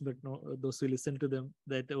not us, but those who listen to them,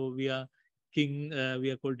 that, oh, we are king, we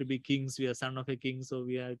are called to be kings, we are son of a king, so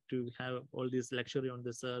we are to have all this luxury on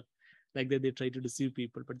this earth. Like that, they try to deceive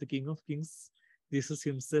people. But the King of Kings, Jesus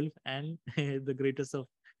himself, and the greatest of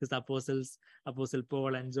his apostles, Apostle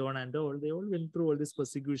Paul and John and all, they all went through all this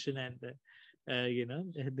persecution, and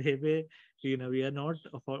they were, we are not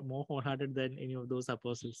more wholehearted than any of those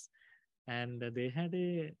apostles, and they had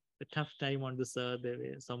a tough time on this earth. There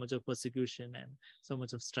was so much of persecution and so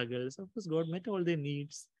much of struggles. Of course, God met all their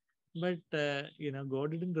needs, but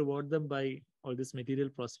God didn't reward them by all this material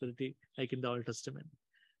prosperity like in the Old Testament.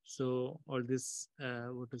 So all this,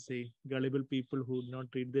 gullible people who do not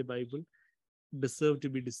read their Bible deserve to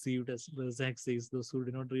be deceived, as Zach says. Those who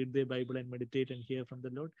do not read their Bible and meditate and hear from the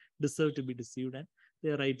Lord deserve to be deceived, and they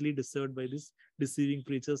are rightly deceived by these deceiving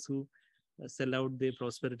preachers who sell out their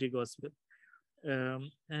prosperity gospel,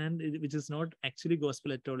 which is not actually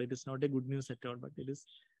gospel at all. It is not a good news at all, but it is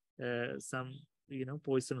some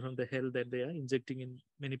poison from the hell that they are injecting in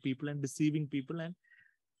many people and deceiving people. And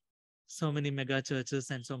so many mega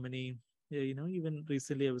churches and so many, even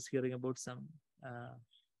recently I was hearing about some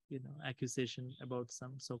accusation about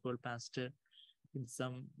some so-called pastor in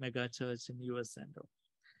some mega church in US and all.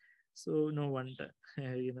 So no wonder,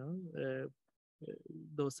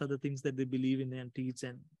 those are the things that they believe in and teach,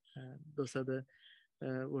 and those are the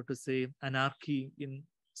anarchy in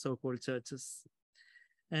so-called churches.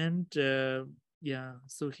 And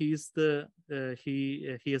so he's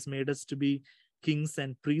he has made us to be kings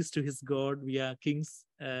and priests to his God. We are kings.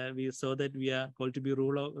 We saw that we are called to be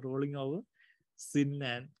ruling over sin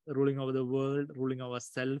and ruling over the world, ruling over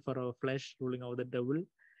self or our flesh, ruling over the devil.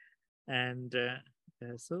 And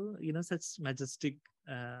so, such majestic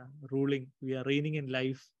ruling. We are reigning in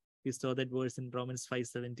life. We saw that verse in Romans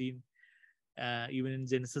 5:17. Even in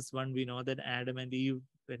Genesis 1, we know that Adam and Eve,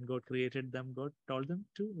 when God created them, God told them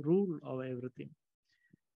to rule over everything.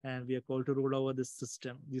 And we are called to rule over this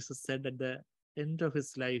system. Jesus said at the end of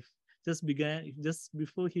his life, just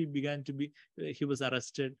before he began to be, he was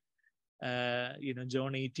arrested.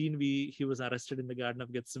 John 18, he was arrested in the Garden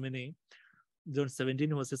of Gethsemane. John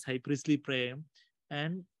 17 was his high priestly prayer.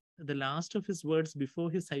 And the last of his words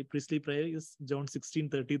before his high priestly prayer is John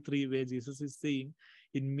 16:33, where Jesus is saying,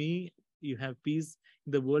 in me you have peace,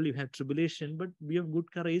 in the world you have tribulation, but be of good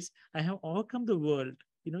courage. I have overcome the world.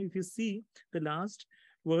 If you see the last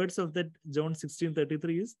words of that John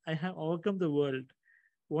 16:33 is, I have overcome the world.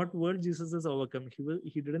 What world Jesus has overcome?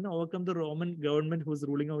 He didn't overcome the Roman government who was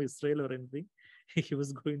ruling over Israel or anything. He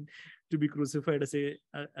was going to be crucified as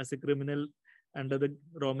a criminal under the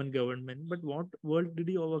Roman government. But what world did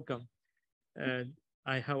he overcome?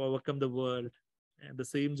 I have overcome the world. And the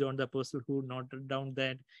same John the Apostle who noted down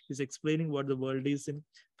that is explaining what the world is in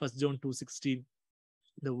 1 John 2:16.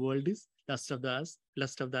 The world is lust of the eyes,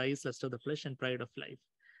 lust of the flesh, and pride of life.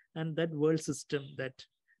 And that world system, that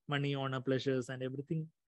money, honor, pleasures, and everything,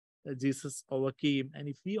 Jesus overcame. And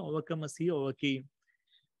if we overcome as he overcame,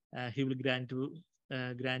 he will grant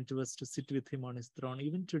to us to sit with him on his throne.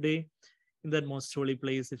 Even today, in that most holy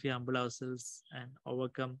place, if we humble ourselves and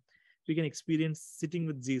overcome, we can experience sitting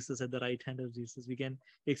with Jesus at the right hand of Jesus. We can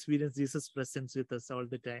experience Jesus' presence with us all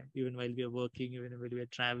the time, even while we are working, even while we are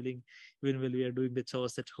traveling, even while we are doing the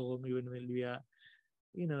chores at home, even while we are,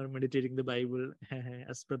 meditating the Bible.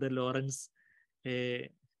 As Brother Lawrence, a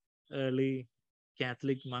early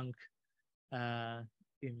Catholic monk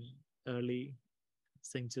in early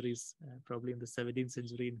centuries, probably in the 17th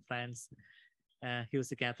century in France, he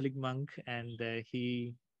was a Catholic monk, and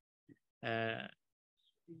he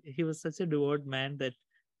was such a devout man that,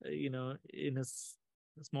 in a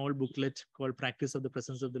small booklet called Practice of the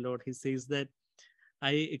Presence of the Lord, he says that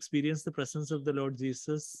I experienced the presence of the Lord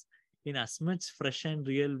Jesus in as much fresh and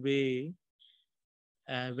real way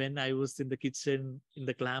when I was in the kitchen, in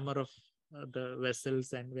the clamor of the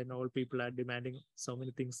vessels, and when all people are demanding so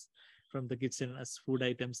many things from the kitchen as food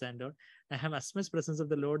items and all, I have as much presence of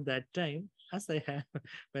the Lord that time as I have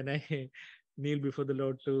when I kneel before the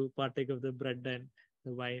Lord to partake of the bread and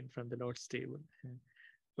the wine from the Lord's table.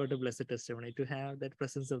 What a blessed testimony to have that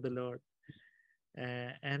presence of the Lord.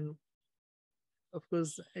 And of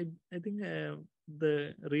course, I think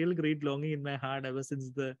the real great longing in my heart ever since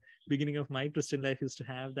the beginning of my Christian life is to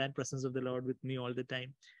have that presence of the Lord with me all the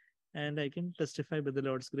time. And I can testify by the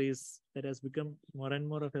Lord's grace that has become more and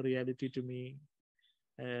more of a reality to me,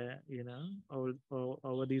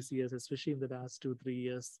 over these years, especially in the last 2, 3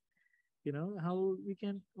 years. How we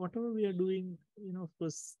can, whatever we are doing, of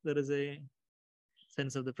course, there is a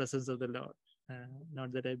sense of the presence of the Lord.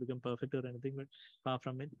 Not that I become perfect or anything, but far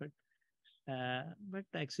from it. But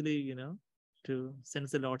actually, to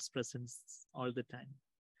sense the Lord's presence all the time.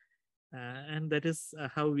 And that is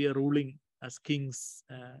how we are ruling as kings.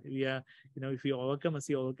 We are, if we overcome as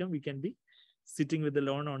we overcome, we can be sitting with the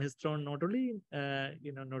Lord on his throne, not only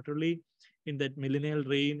in that millennial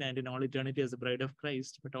reign and in all eternity as a bride of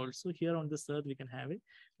Christ, but also here on this earth, we can have a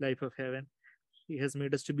life of heaven. He has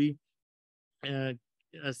made us to be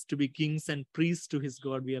kings and priests to his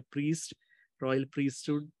God. We are priests, royal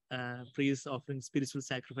priesthood, priests offering spiritual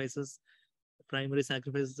sacrifices, primary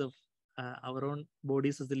sacrifices of our own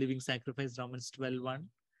bodies as the living sacrifice, Romans 12:1.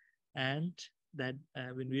 And that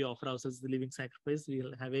when we offer ourselves the living sacrifice, we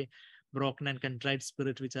will have a broken and contrite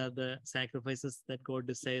spirit, which are the sacrifices that God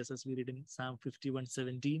desires, as we read in Psalm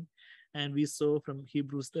 51:17. And we saw from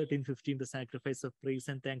Hebrews 13:15 the sacrifice of praise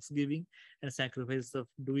and thanksgiving, and sacrifice of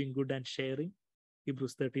doing good and sharing.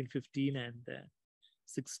 Hebrews 13:15 and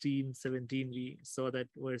 16:17. We saw that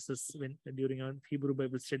verses during our Hebrew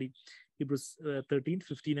Bible study. Hebrews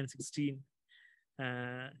 13:15 and 16.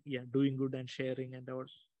 Doing good and sharing, and out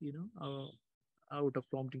of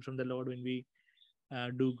prompting from the Lord, when we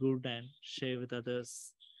do good and share with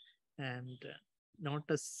others, and not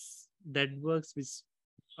as dead works which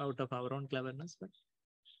out of our own cleverness, but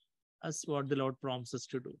as what the Lord prompts us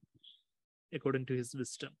to do according to his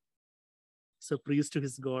wisdom. So priest to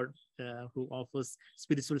his God, who offers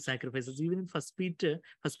spiritual sacrifices. Even in First Peter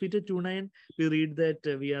 2:9, we read that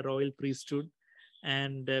we are royal priesthood.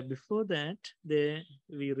 And before that,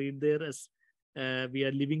 we read there as we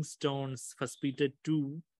are living stones. First Peter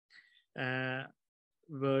 2,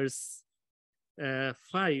 verse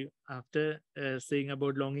 5, after saying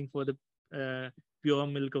about longing for the pure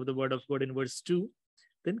milk of the word of God in verse 2,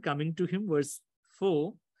 then coming to him, verse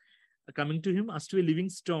 4, coming to him as to a living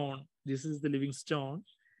stone. This is the living stone,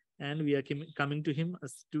 and we are coming to him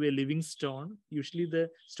as to a living stone. Usually the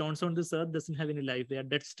stones on this earth doesn't have any life. They are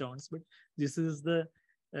dead stones, but this is the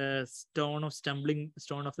stone of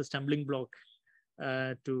the stumbling block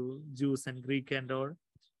to Jews and Greek and all.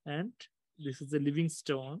 And this is the living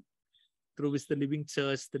stone through which the living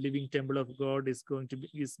church, the living temple of God is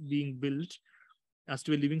being built, as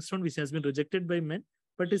to a living stone which has been rejected by men,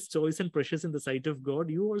 but is choice and precious in the sight of God.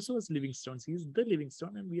 You also as living stones. He is the living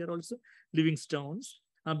stone, and we are also living stones,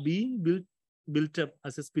 are being built up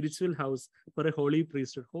as a spiritual house for a holy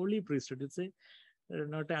priesthood. Holy priesthood. It's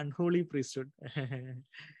not an unholy priesthood.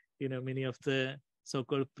 Many of the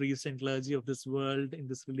so-called priests and clergy of this world in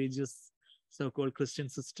this religious so-called Christian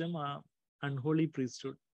system are unholy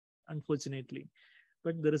priesthood, unfortunately.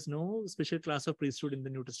 But there is no special class of priesthood in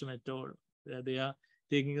the New Testament at all. They are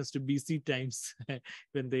taking us to BC times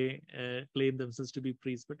when they claim themselves to be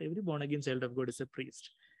priests. But every born-again child of God is a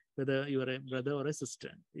priest, whether you are a brother or a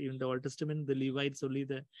sister. Even the Old Testament, the Levites, only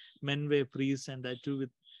the men were priests, and that too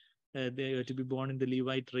they were to be born in the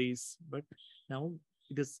Levite race. But now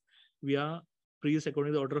we are priests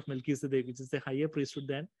according to the order of Melchizedek, which is a higher priesthood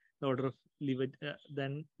than the order of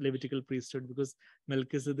than Levitical priesthood, because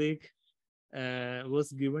Melchizedek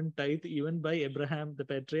was given tithe even by Abraham, the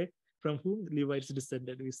patriarch, from whom the Levites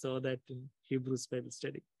descended. We saw that in Hebrews Bible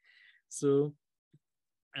study. So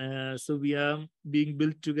we are being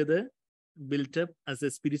built up as a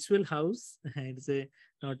spiritual house. It's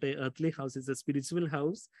not an earthly house, it's a spiritual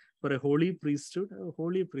house for a holy priesthood. A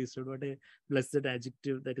holy priesthood, what a blessed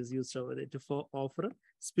adjective that is used over there, to offer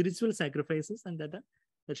spiritual sacrifices, and that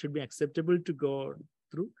should be acceptable to God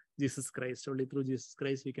through Jesus Christ. Only through Jesus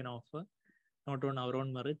Christ we can offer, not on our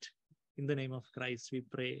own merit. In the name of Christ, we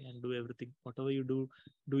pray and do everything. Whatever you do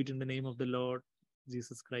it in the name of the Lord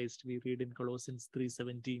Jesus Christ. We read in Colossians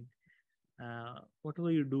 3:17.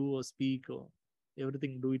 Whatever you do or speak or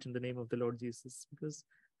everything, do it in the name of the Lord Jesus. Because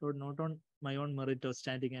Lord, not on my own merit or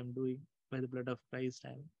standing, I'm doing. By the blood of Christ,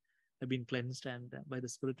 I've been cleansed, and by the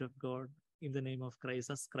Spirit of God, in the name of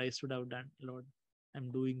Christ, as Christ would have done, Lord,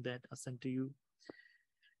 I'm doing that as unto you.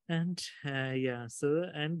 And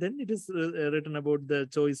and then it is written about the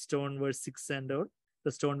choice stone, verse 6 and all.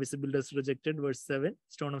 The stone visible as rejected, verse 7.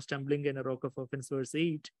 Stone of stumbling and a rock of offense, verse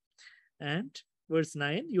 8. And verse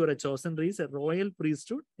 9, you are a chosen race, a royal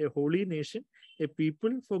priesthood, a holy nation, a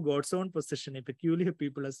people for God's own possession, a peculiar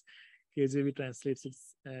people, as KJV translates it,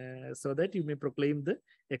 so that you may proclaim the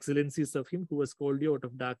excellencies of him who has called you out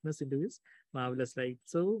of darkness into his marvelous light.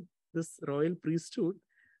 So this royal priesthood,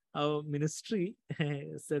 our ministry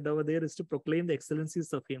said over there, is to proclaim the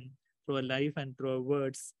excellencies of him through our life and through our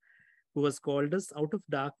words, who has called us out of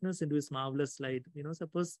darkness into his marvelous light.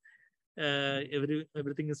 Suppose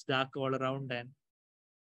everything is dark all around, and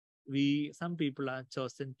some people are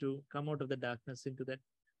chosen to come out of the darkness into that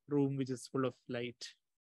room which is full of light.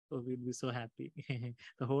 So we'll be so happy.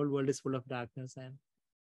 The whole world is full of darkness, and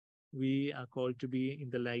we are called to be in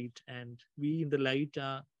the light, and we in the light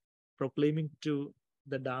are proclaiming to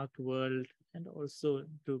the dark world and also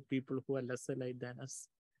to people who are lesser light than us,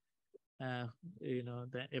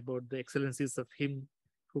 about the excellencies of him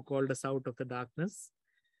who called us out of the darkness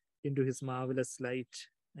into his marvelous light.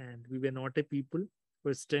 And we were not a people.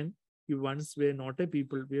 Verse 10, you once were not a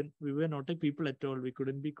people. We were not a people at all. We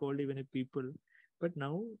couldn't be called even a people. But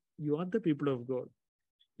now you are the people of God.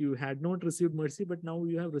 You had not received mercy, but now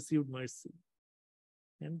you have received mercy.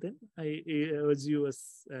 And then I urge you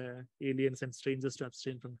as aliens and strangers to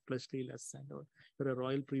abstain from fleshly lusts and all. You're a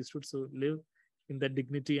royal priesthood, so live in that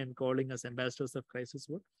dignity and calling as ambassadors of Christ is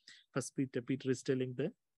what First Peter is telling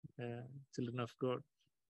the children of God,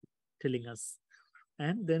 telling us.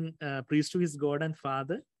 And then priesthood is God and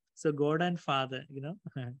Father. So God and Father,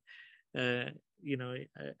 I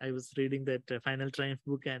was reading that Final Triumph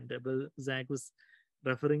book, and Brother Zach was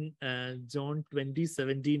referring John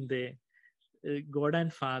 20:17 there. God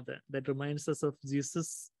and Father. That reminds us of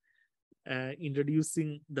Jesus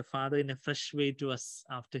introducing the Father in a fresh way to us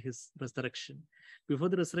after his resurrection. Before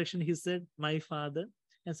the resurrection, he said, my Father,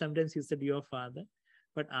 and sometimes he said, your Father.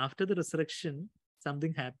 But after the resurrection,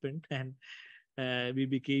 something happened, and we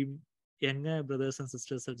became younger brothers and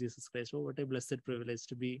sisters of Jesus Christ. Oh, what a blessed privilege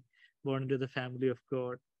to be born into the family of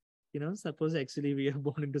God. Suppose actually we are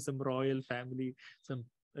born into some royal family, some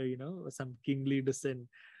kingly descent,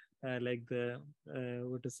 like the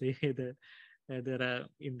there are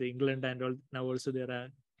in the England and all. Now also there are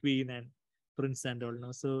queen and prince and all.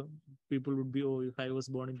 Now, so people would be, oh, if I was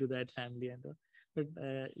born into that family and all. But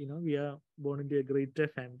we are born into a greater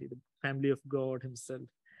family, the family of God himself.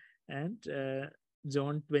 And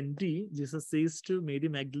John 20, Jesus says to Mary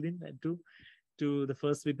Magdalene, to the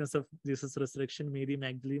first witness of Jesus' resurrection, Mary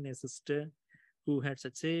Magdalene, a sister who had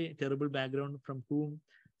such a terrible background, from whom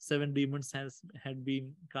 7 demons had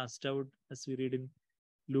been cast out, as we read in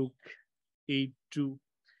Luke 8:2.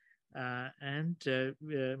 And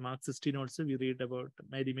Mark 16 also, we read about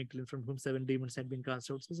Mary Magdalene, from whom 7 demons had been cast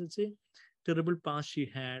out. So such a terrible past she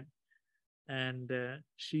had. And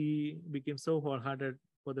she became so wholehearted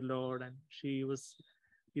for the Lord, and she was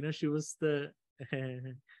the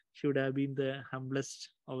she would have been the humblest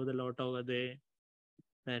over the lot over there,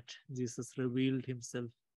 that Jesus revealed himself.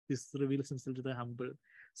 Jesus reveals himself to the humble.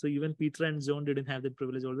 So even Peter and John didn't have that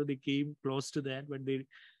privilege, although they came close to that, but they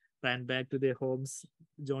ran back to their homes.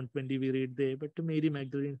 John 20, we read there. But to Mary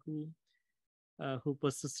Magdalene, who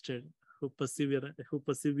persisted, who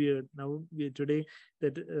persevered. Now today,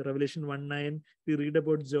 that Revelation 1:9, we read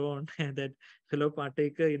about John, that fellow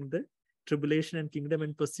partaker in the tribulation and kingdom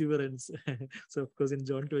and perseverance. So of course in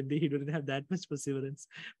John 20 he didn't have that much perseverance,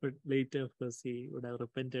 but later of course he would have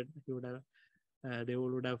repented. He would have they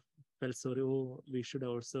all would have felt sorry. Oh, we should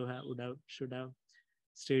have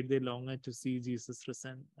stayed there longer to see Jesus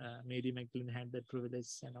risen. Mary Magdalene had that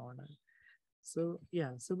privilege and honor. So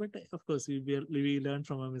but of course we learn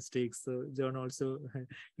from our mistakes. So John also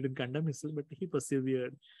didn't condemn himself, but he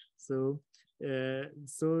persevered. So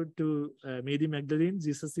to Mary Magdalene,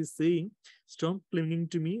 Jesus is saying, stop clinging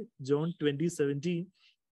to me. John 20:17.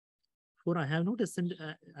 For I have not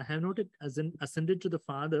ascended to the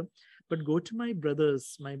Father, but go to my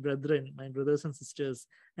brothers, my brethren, my brothers and sisters,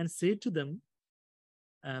 and say to them,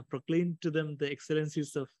 proclaim to them the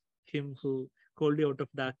excellencies of him who called you out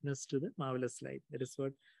of darkness to the marvelous light. That is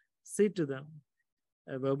what say to them,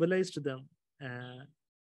 verbalize to them.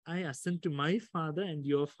 I ascend to my Father and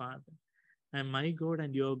your Father, and my God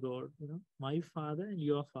and your God. My Father and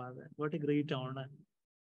your Father. What a great honor!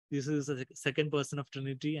 This is the second person of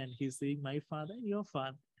Trinity, and he's saying, my Father and your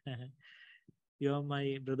Father. You're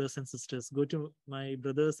my brothers and sisters. Go to my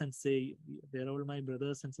brothers and say, they're all my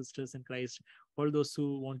brothers and sisters in Christ. All those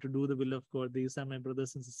who want to do the will of God, these are my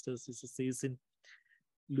brothers and sisters. Jesus says in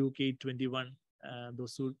Luke 8:21,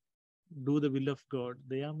 those who do the will of God.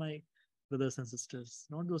 They are my brothers and sisters,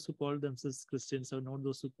 not those who call themselves Christians, or not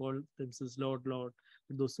those who call themselves Lord, Lord,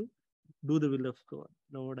 but those who do the will of God.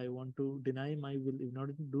 Lord, I want to deny my will. In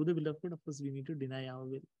order to do the will of God, of course, we need to deny our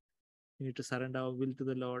will. We need to surrender our will to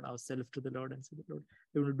the Lord, ourselves to the Lord, and say, Lord,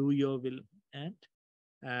 we want to do your will. And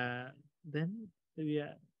then we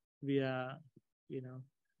are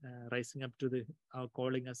rising up to our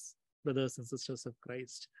calling as brothers and sisters of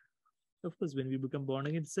Christ. Of course, when we become born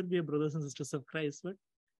again itself, we are brothers and sisters of Christ. But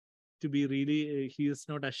to be really, he is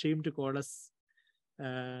not ashamed to call us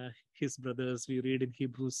his brothers. We read in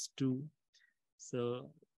Hebrews 2.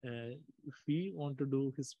 So if we want to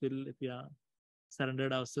do his will, if we are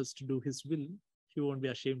surrendered ourselves to do his will, he won't be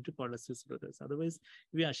ashamed to call us his brothers. Otherwise,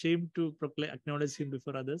 if we are ashamed to acknowledge him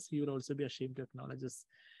before others, he will also be ashamed to acknowledge us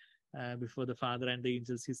before the Father and the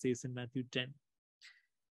angels, he says in Matthew 10.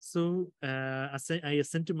 So I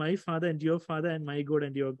ascend to my Father and your Father, and my God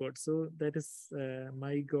and your God. So that is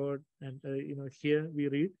my God. And here we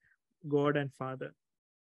read God and Father.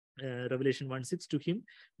 Revelation 1:6, to him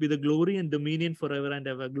be the glory and dominion forever and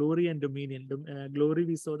ever. Glory and dominion. Glory,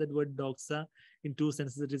 we saw that word doxa in two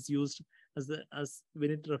senses. It is used as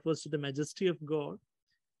when it refers to the majesty of God,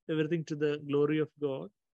 everything to the glory of God.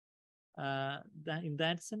 In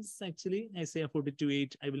that sense, actually, Isaiah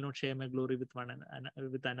 42:8, I will not share my glory with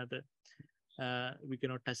with another. We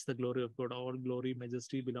cannot touch the glory of God. All glory,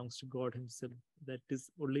 majesty belongs to God himself. That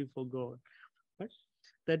is only for God. But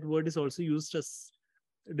that word is also used as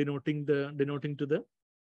denoting to the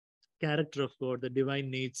character of God, the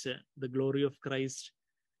divine nature, the glory of Christ,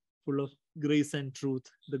 full of grace and truth,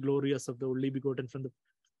 the glorious of the only begotten from the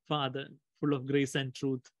Father, full of grace and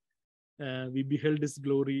truth. We beheld his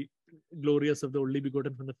glory, glorious of the only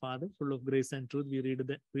begotten from the Father, full of grace and truth. We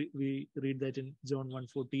read that in John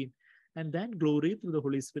 1:14. And that glory through the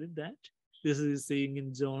Holy Spirit, that this is saying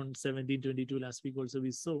in John 17:22, last week also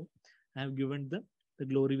we saw, I have given them the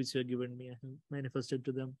glory which you have given me. I have manifested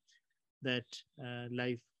to them that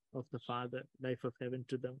life of the Father, life of heaven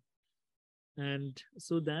to them. And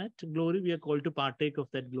so that glory, we are called to partake of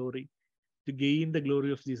that glory, to gain the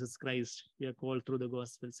glory of Jesus Christ. We are called through the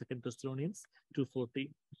gospel, 2 Thessalonians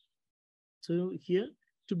 2:14. So here,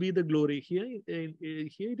 to be the glory, here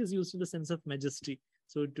it is used in the sense of majesty.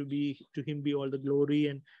 So to him be all the glory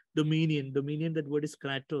and dominion. Dominion, that word is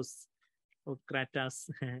kratos, or kratas.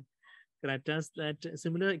 Kratas, that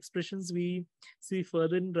similar expressions we see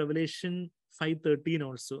further in Revelation 5:13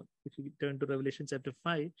 also. If you turn to Revelation chapter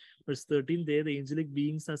 5, verse 13, there the angelic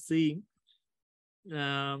beings are saying,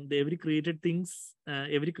 every created thing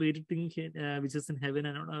which is in heaven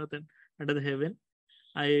and on earth and under the heaven,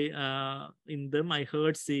 in them I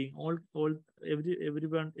heard saying,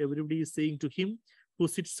 everybody is saying, to him who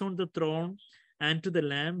sits on the throne and to the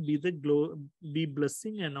Lamb be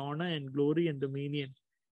blessing and honor and glory and dominion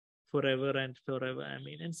forever and forever.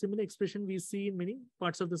 And similar expression we see in many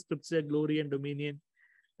parts of the scripture, glory and dominion.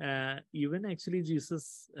 Even actually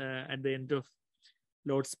Jesus at the end of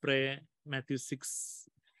Lord's Prayer, Matthew 6,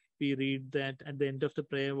 we read that at the end of the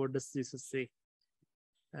prayer, what does Jesus say?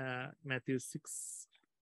 Matthew 6,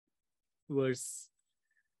 verse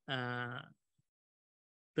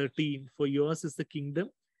 13, for yours is the kingdom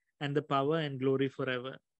and the power and glory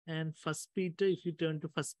forever. And First Peter, if you turn to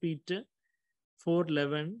First Peter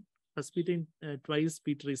 4:11, First Peter, twice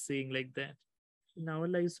Peter is saying like that. In our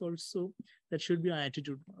lives also, that should be our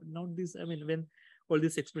attitude. Not this, when all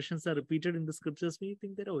these expressions are repeated in the scriptures, we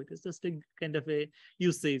think that, it is just a kind of a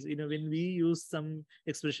usage. When we use some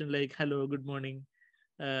expression like hello, good morning,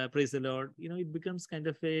 praise the Lord, it becomes kind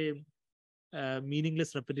of a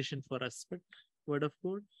meaningless repetition for us. But word of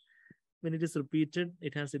God, when it is repeated,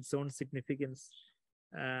 it has its own significance.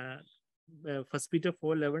 First Peter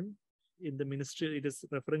 4:11, in the ministry, it is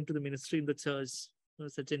referring to the ministry in the church.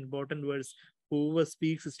 Such an important words. Whoever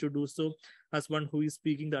speaks is to do so as one who is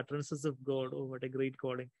speaking the utterances of God. Oh, what a great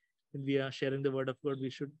calling. When we are sharing the word of God, we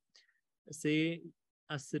should say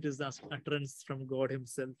as it is as utterance from God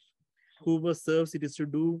himself. Whoever serves, it is to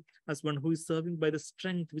do as one who is serving by the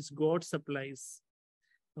strength which God supplies.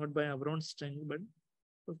 Not by our own strength, but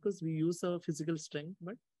of course we use our physical strength,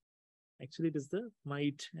 but actually it is the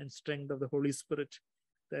might and strength of the Holy Spirit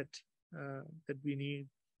that we need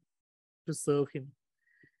to serve him.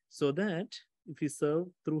 So that if we serve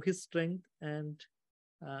through his strength and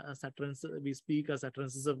as utterance, we speak as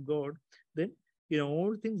utterances of God, then in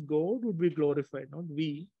all things God would be glorified, not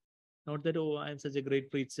we. Not that, I'm such a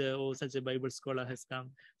great preacher, such a Bible scholar has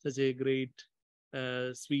come, such a great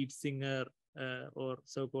sweet singer or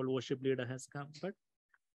so-called worship leader has come. But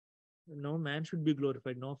no man should be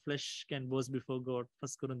glorified. No flesh can boast before God.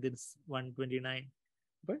 1 Corinthians 1:29.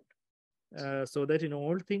 But so that in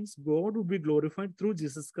all things God would be glorified through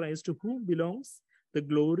Jesus Christ, to whom belongs the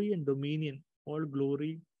glory and dominion, all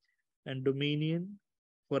glory and dominion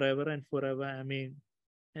forever and forever. Amen.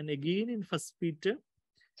 And again in First Peter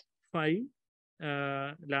 5,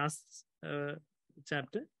 last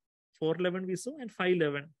chapter, 4:11 we saw, and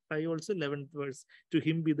 5:11, 5 also 11th verse. To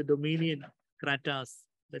him be the dominion, kratos,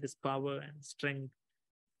 that is power and strength,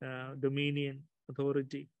 dominion,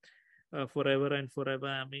 authority, forever and forever.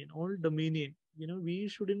 I mean, all dominion. We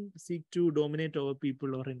shouldn't seek to dominate over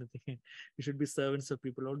people or anything. We should be servants of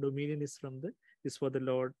people. All dominion is for the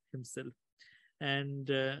Lord Himself. And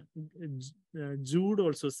Jude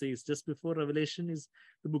also says, just before Revelation is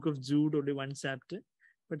the book of Jude, only one chapter,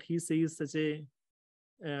 but he says such a,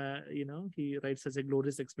 he writes such a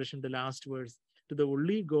glorious expression, the last verse: to the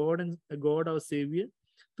only God and God our Savior,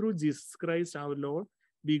 through Jesus Christ our Lord,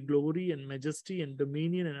 be glory and majesty and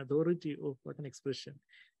dominion and authority. Oh, what an expression.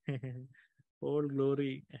 All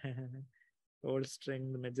glory, all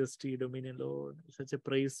strength, majesty, dominion, Lord. Such a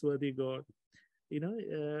praiseworthy God.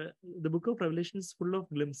 The book of Revelation is full of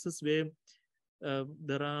glimpses where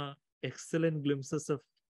there are excellent glimpses of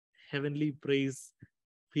heavenly praise,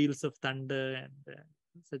 peals of thunder, and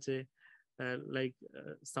such a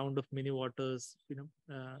sound of many waters.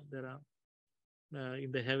 There are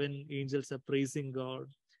in the heaven, angels are praising God.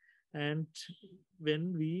 And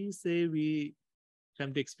when we say we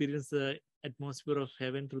come to experience the atmosphere of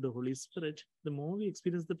heaven through the Holy Spirit, the more we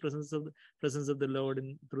experience the presence of the Lord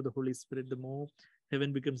through the Holy Spirit, the more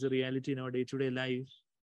heaven becomes a reality in our day-to-day life,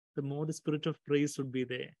 the more the spirit of praise would be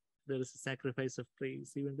there. There is a sacrifice of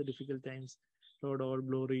praise, even the difficult times. Lord, all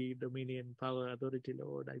glory, dominion, power, authority,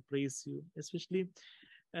 Lord, I praise you. Especially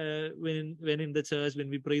when in the church, when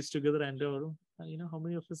we praise together, and all, how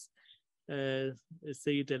many of us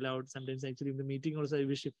say it aloud? Sometimes actually in the meeting also, I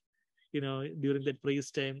wish if, during that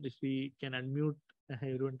praise time, if we can unmute,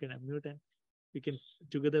 everyone can unmute, and we can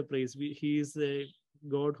together praise. He is a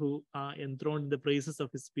God who are enthroned in the praises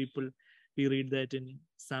of His people. We read that in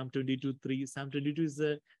Psalm 22:3. Psalm 22 is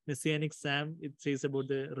a messianic psalm. It says about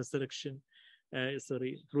the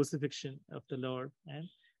crucifixion of the Lord. And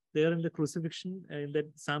there in the crucifixion, in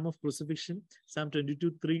that Psalm of crucifixion, Psalm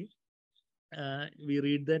 22:3, we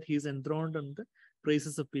read that He is enthroned on the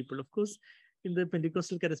praises of people. Of course, in the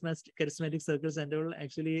Pentecostal charismatic circles and all,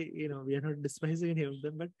 actually, we are not despising any of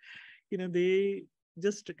them, but, they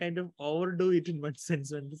just kind of overdo it in one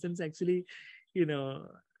sense. In the sense, actually,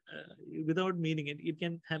 without meaning it, it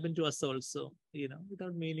can happen to us also.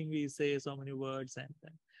 Without meaning, we say so many words, and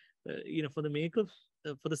for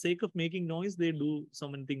the sake of making noise, they do so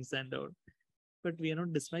many things and all. But we are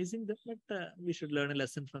not despising them, but we should learn a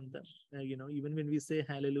lesson from them. Even when we say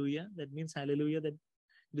hallelujah, that means hallelujah, that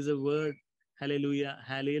it is a word. Hallelujah.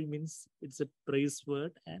 Hallel means it's a praise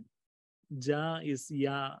word, and Ja is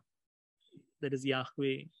Yah, that is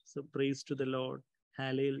Yahweh. So praise to the Lord.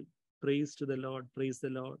 Hallel, praise to the Lord, praise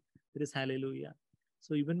the Lord. That is hallelujah.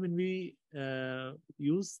 So even when we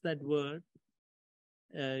use that word,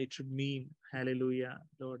 it should mean hallelujah,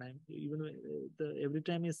 Lord. Every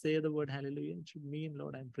time I say the word hallelujah, it should mean,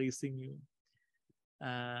 Lord, I'm praising you.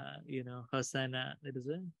 Hosanna, that is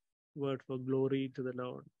a word for glory to the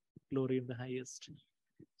Lord, glory in the highest.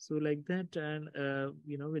 So like that, and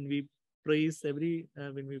when we praise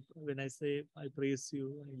when I say I praise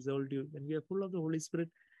you and exalt you, when we are full of the Holy Spirit,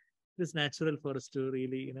 it is natural for us to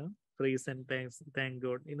really, praise and thank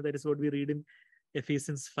God. That is what we read in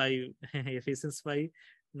Ephesians 5. Ephesians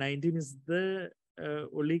 5:19 is the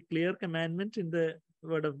only clear commandment in the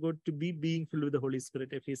Word of God to be being filled with the Holy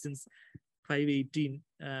Spirit. Ephesians 5:18.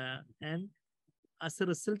 And as a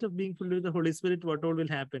result of being filled with the Holy Spirit, what all will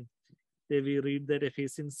happen? There we read that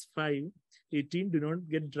Ephesians 5:18, do not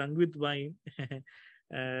get drunk with wine,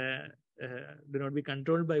 do not be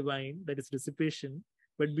controlled by wine, that is dissipation,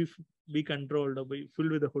 but be controlled or be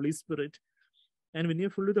filled with the Holy Spirit. And when you're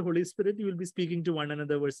full with the Holy Spirit, you will be speaking to one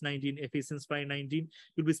another. Verse 19, Ephesians 5:19,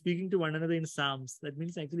 you'll be speaking to one another in Psalms. That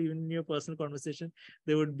means actually even in your personal conversation,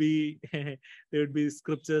 there would be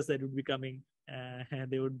scriptures that would be coming.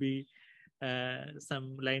 There would be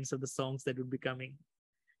some lines of the songs that would be coming.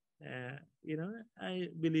 I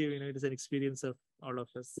believe, it is an experience of all of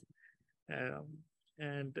us.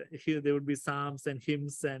 And here there would be psalms and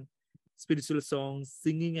hymns and spiritual songs,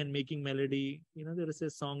 singing and making melody. There is a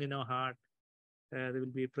song in our heart. There will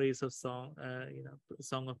be a praise of song,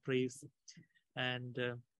 song of praise, and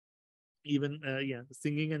even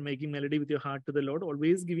singing and making melody with your heart to the Lord,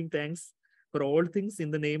 always giving thanks for all things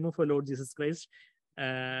in the name of our Lord Jesus Christ,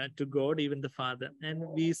 to God, even the Father. And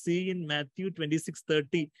we see in Matthew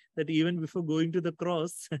 26:30 that even before going to the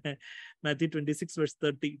cross, Matthew 26 verse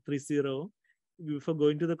 30, before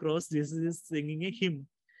going to the cross, Jesus is singing a hymn.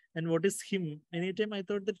 And what is hymn? Anytime I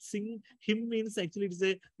thought that sing hymn means actually it's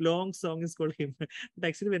a long song is called hymn. But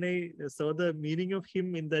actually when I saw the meaning of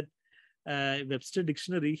hymn in that Webster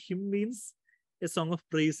dictionary, hymn means a song of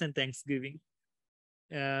praise and thanksgiving.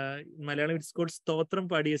 In Malayalam, it's called Stotram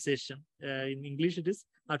Padiya Session. In English, it is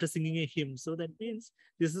after singing a hymn. So that means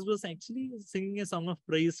Jesus was actually singing a song of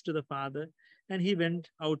praise to the Father. And he went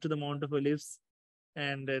out to the Mount of Olives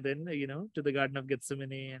and then, to the Garden of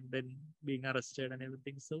Gethsemane and then being arrested and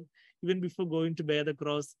everything. So even before going to bear the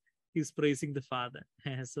cross, he's praising the Father.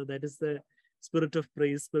 So that is the spirit of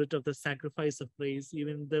praise, spirit of the sacrifice of praise,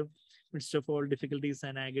 even in the midst of all difficulties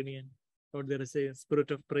and agony. And or there is a spirit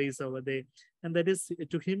of praise over there. And that is,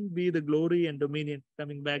 to him be the glory and dominion,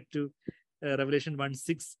 coming back to Revelation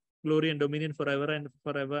 1:6, glory and dominion forever and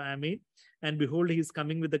forever. Amen. And behold, he is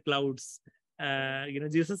coming with the clouds.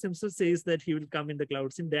 Jesus himself says that he will come in the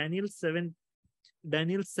clouds. In Daniel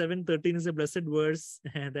 7:13 is a blessed verse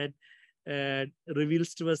that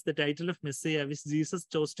reveals to us the title of Messiah, which Jesus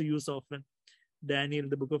chose to use often. Daniel,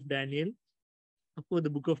 the book of Daniel. Of course, the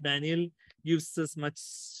book of Daniel gives us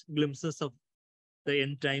much glimpses of the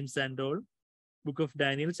end times and all. Book of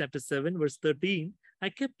Daniel, chapter 7, verse 13. I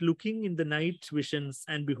kept looking in the night visions,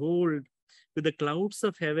 and behold, with the clouds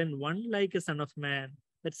of heaven, one like a son of man.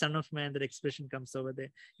 That son of man, that expression comes over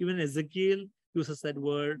there. Even Ezekiel uses that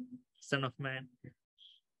word, son of man.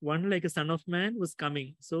 One like a son of man was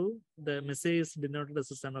coming. So the Messiah is denoted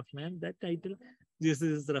as a son of man. That title, Jesus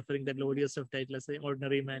is referring that lowliest of title as an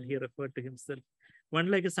ordinary man. He referred to himself. One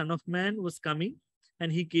like a son of man was coming,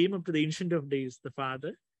 and he came up to the Ancient of Days, the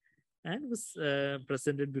Father, and was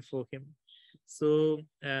presented before him. So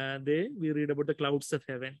there we read about the clouds of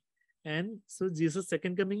heaven. And so Jesus'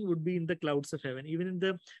 second coming would be in the clouds of heaven. Even in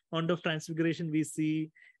the Mount of Transfiguration, we see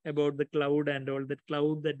about the cloud and all. That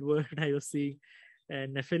cloud, that word I was seeing,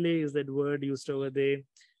 Nephele is that word used over there.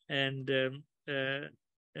 And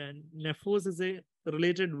Nephos is a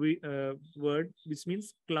related word, which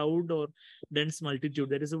means cloud or dense multitude.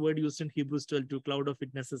 That is a word used in Hebrews 12:2, cloud of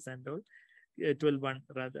witnesses and all, 12:1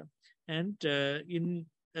 rather. And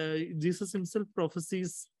Jesus himself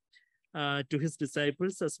prophesies to his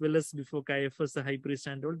disciples, as well as before Caiaphas, the high priest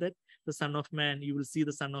and all, that the Son of Man, you will see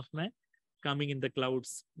the Son of Man coming in the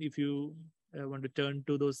clouds. If you want to turn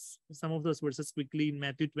to some of those verses quickly, in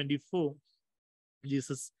Matthew 24,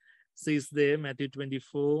 Jesus says there, Matthew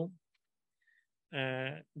 24,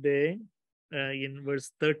 there in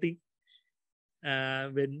verse 30,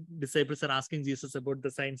 when disciples are asking Jesus about the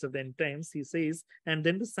signs of the end times, he says, and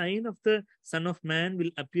then the sign of the Son of Man will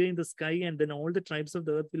appear in the sky, and then all the tribes of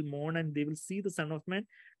the earth will mourn, and they will see the Son of Man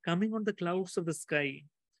coming on the clouds of the sky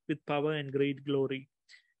with power and great glory.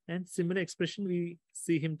 And similar expression we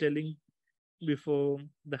see him telling before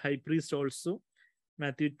the high priest also.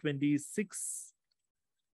 Matthew 26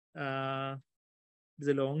 is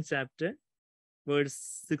a long chapter,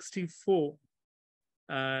 verse 64.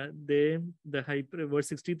 Verse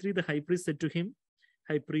 63, the high priest said to him,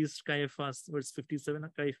 high priest Caiaphas, verse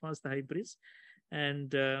 57, Caiaphas, the high priest,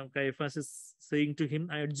 and Caiaphas is saying to him,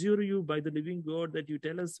 I adjure you by the living God that you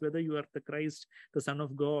tell us whether you are the Christ, the Son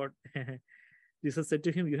of God. Jesus said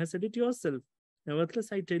to him, you have said it yourself.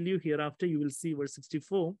 Nevertheless, I tell you, hereafter you will see, verse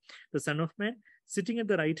 64, the Son of Man sitting at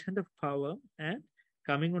the right hand of power and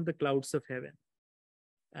coming on the clouds of heaven.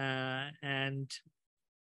 And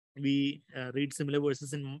we read similar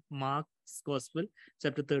verses in Mark's Gospel,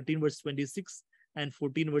 chapter 13, verse 26 and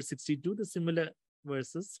 14, verse 62, the similar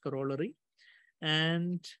verses, corollary.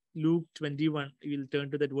 And Luke 21, we'll turn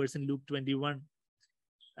to that verse in Luke 21.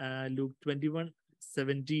 Luke 21,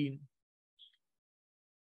 17.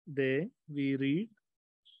 There we read,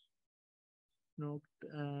 Luke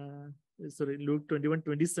 21,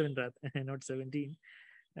 27 rather, not 17,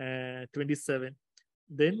 27.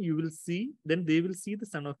 Then they will see the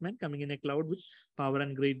Son of Man coming in a cloud with power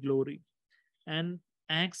and great glory. And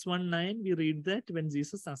Acts 1:9, we read that when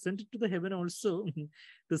Jesus ascended to the heaven also,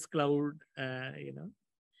 this cloud, a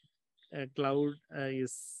cloud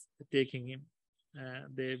is taking him.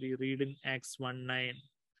 There we read in Acts 1:9.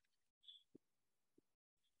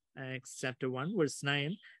 Acts chapter 1, verse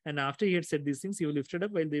 9. And after he had said these things, he was lifted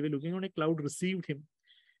up while they were looking on, a cloud received him.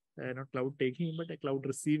 Not cloud taking him, but a cloud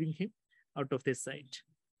receiving him out of their sight.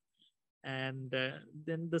 And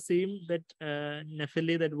then the same, that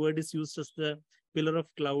Nephele, that word is used as the pillar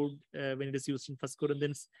of cloud when it is used in 1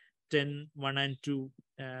 Corinthians 10:1 and 2,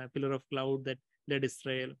 pillar of cloud that led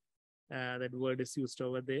Israel. That word is used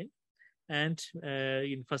over there. And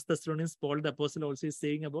in First Thessalonians, Paul the Apostle also is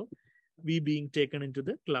saying about we being taken into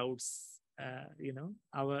the clouds.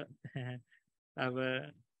 Our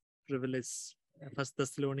our privilege. First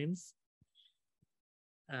Thessalonians,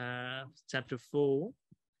 chapter 4.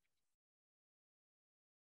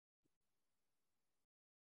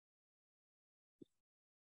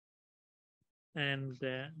 And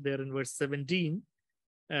there in verse 17,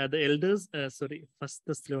 the elders, First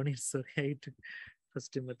Thessalonians,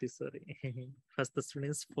 First Timothy, First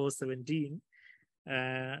Thessalonians 4:17.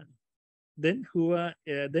 Then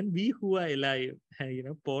we who are alive,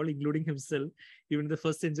 Paul including himself, even in the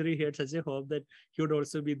first century, he had such a hope that he would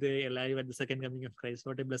also be there alive at the second coming of Christ.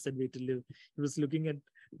 What a blessed way to live. He was looking at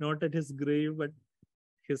not at his grave, but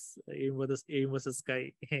his aim was the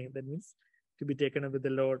sky. That means to be taken up with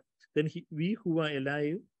the Lord. Then we who are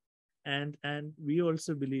alive, and we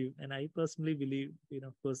also believe, and I personally believe,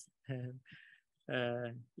 of course, we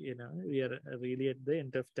are really at the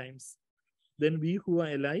end of times. Then we who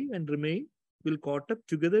are alive and remain will caught up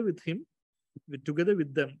together with him, together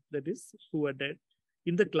with them, that is, who are dead,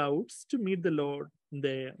 in the clouds to meet the Lord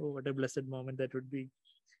there. Oh, what a blessed moment that would be.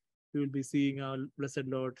 We will be seeing our blessed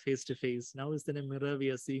Lord face to face. Now is in a mirror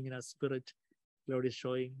we are seeing in our spirit. Lord is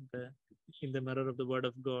showing in the mirror of the Word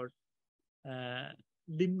of God,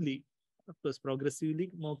 dimly, of course,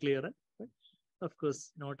 progressively more clearer, but of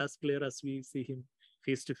course not as clear as we see him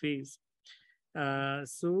face to face.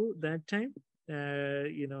 So that time,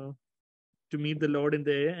 to meet the Lord in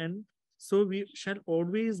the air, and so we shall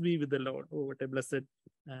always be with the Lord. Oh, what a blessed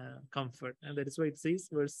comfort. And that is why it says,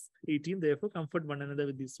 verse 18, therefore comfort one another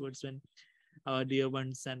with these words when our dear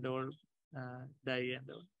ones and all die, and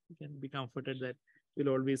all. We can be comforted that we'll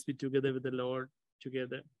always be together with the Lord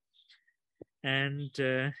together. And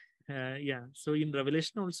so in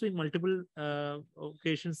Revelation also, in multiple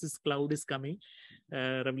occasions, this cloud is coming.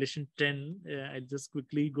 Revelation 10, I just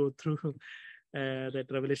quickly go through that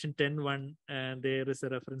Revelation 10:1, there is a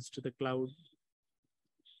reference to the cloud.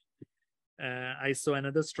 I saw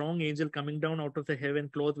another strong angel coming down out of the heaven,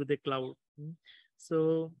 clothed with a cloud.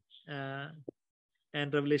 So,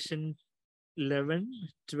 and Revelation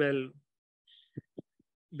 11:12,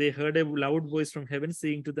 they heard a loud voice from heaven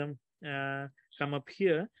saying to them, come up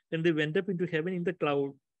here. Then they went up into heaven in the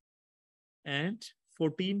cloud. And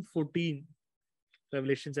 14:14,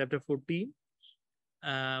 Revelation chapter 14,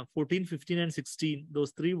 14, 15, and 16,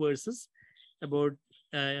 those three verses about,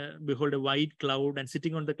 behold, a white cloud, and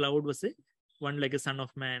sitting on the cloud was one like a son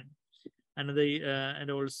of man. Another, and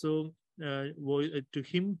also to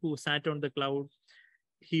him who sat on the cloud,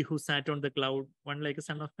 he who sat on the cloud, one like a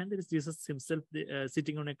son of man. There is Jesus himself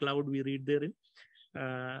sitting on a cloud. We read there in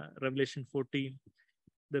Revelation 14.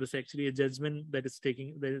 There is actually a judgment that is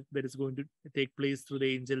going to take place through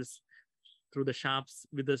the angels, through the sharps,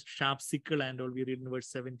 with the sharp sickle and all. We read in verse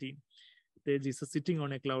 17. There Jesus sitting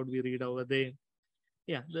on a cloud, we read over there.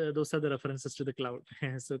 Yeah, those are the references to the cloud.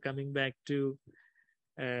 So coming back to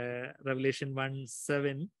Revelation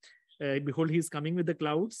 1:7, behold, he is coming with the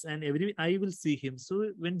clouds, and every eye will see him.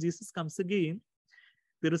 So when Jesus comes again,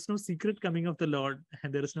 there is no secret coming of the Lord,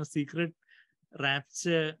 and there is no secret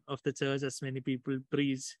rapture of the church, as many people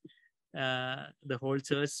preach. The whole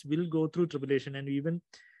church will go through tribulation, and even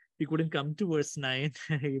we couldn't come to verse 9.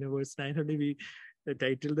 Verse 9 only we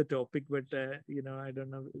titled the topic, but I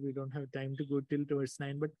don't know, we don't have time to go till to verse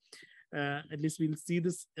 9, but at least we'll see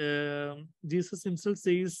this. Jesus himself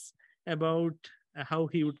says about how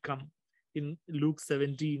he would come in Luke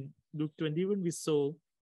 17. Luke 21 we saw,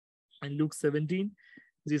 and Luke 17,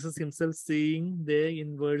 Jesus himself saying there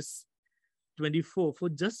in verse 24, for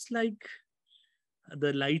just like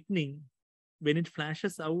the lightning, when it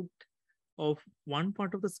flashes out of one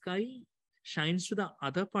part of the sky, shines to the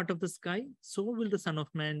other part of the sky, so will the Son of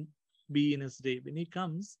Man be in his day. When he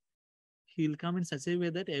comes, he'll come in such a way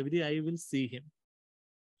that every eye will see him.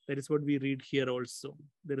 That is what we read here also.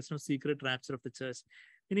 There is no secret rapture of the church.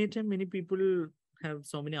 Anytime many people have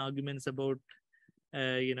so many arguments about,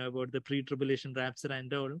 about the pre-tribulation rapture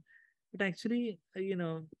and all. But actually,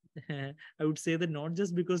 I would say that not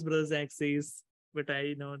just because Brother Zach says, but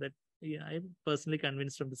I know that I'm personally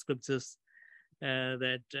convinced from the scriptures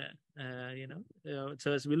that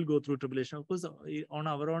church will go through tribulation. Of course, on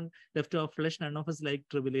our own, left to our flesh, none of us like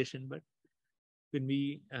tribulation. But when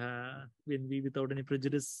we without any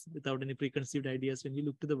prejudice, without any preconceived ideas, when we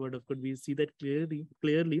look to the Word of God, we see that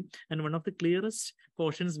clearly. And one of the clearest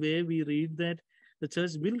portions where we read that the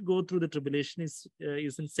church will go through the tribulation is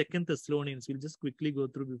in 2 Thessalonians. We'll just quickly go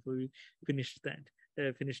through before we finish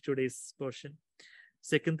today's portion.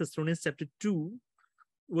 2 Thessalonians chapter 2,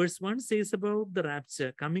 verse 1 says about the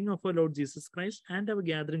rapture, coming of our Lord Jesus Christ and our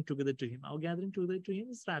gathering together to him. Our gathering together to him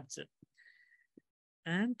is rapture.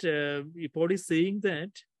 And Paul is saying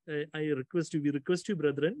that we request you,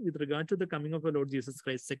 brethren, with regard to the coming of our Lord Jesus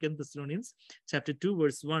Christ, 2 Thessalonians chapter 2,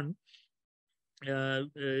 verse 1,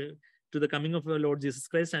 to the coming of our Lord Jesus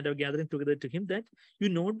Christ and our gathering together to him, that you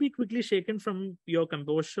not be quickly shaken from your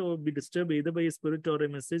composure or be disturbed either by a spirit or a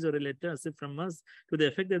message or a letter as if from us, to the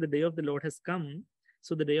effect that the day of the Lord has come.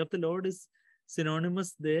 So the day of the Lord is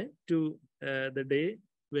synonymous there to the day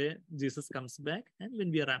where Jesus comes back and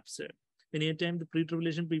when we are raptured. Many a time the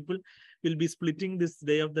pre-tribulation people will be splitting this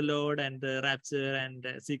day of the Lord and the rapture and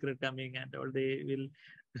secret coming and all. They will,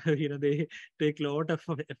 they take a lot of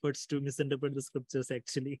efforts to misinterpret the scriptures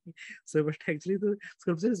actually. So, but actually the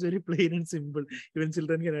scripture is very plain and simple. Even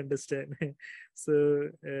children can understand. So,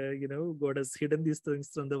 God has hidden these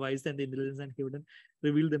things from the wise and the intelligent and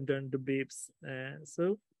revealed them to babes.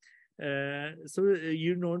 So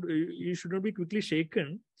you should not be quickly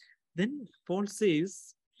shaken. Then Paul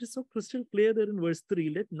says, it is so crystal clear there in verse 3,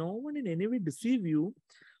 let no one in any way deceive you,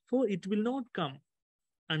 for it will not come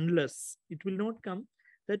unless. It will not come.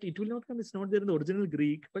 That it will not come is not there in the original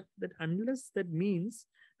Greek, but that unless, that means,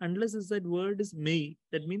 unless is that word is may,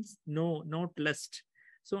 that means no, not lest.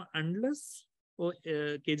 So unless, or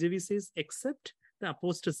KJV says, except the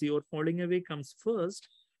apostasy or falling away comes first,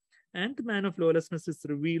 and the man of lawlessness is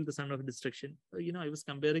revealed, the son of destruction. I was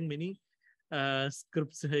comparing many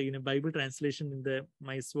scripts, Bible translation in the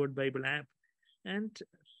My Sword Bible app, and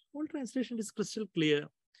all translation is crystal clear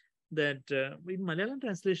that in Malayalam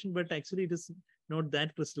translation, but actually it is not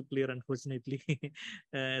that crystal clear, unfortunately.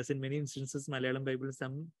 As in many instances, Malayalam Bible, in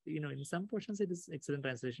some portions it is excellent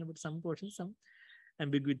translation, but some portions, some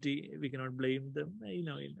ambiguity, we cannot blame them.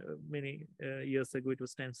 Many years ago it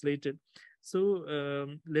was translated. So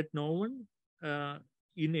let no one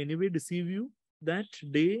in any way deceive you. That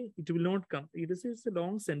day it will not come. It is a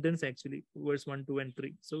long sentence actually, verse 1, 2, and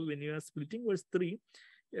 3. So when you are splitting verse 3,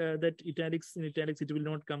 that in italics, it will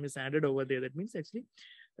not come is added over there. That means actually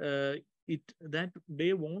that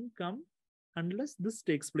day won't come unless this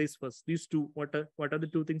takes place first. These two, what are the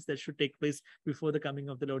two things that should take place before the coming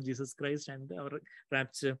of the Lord Jesus Christ and our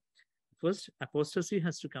rapture? First, apostasy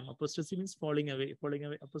has to come. Apostasy means falling away. Falling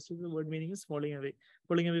away. Apostasy, the word meaning is falling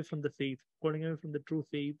away from the faith, falling away from the true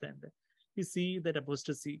faith. And we see that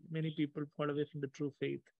apostasy, many people fall away from the true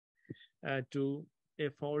faith to a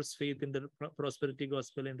false faith in the prosperity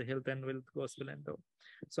gospel, in the health and wealth gospel and all.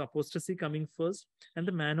 So apostasy coming first, and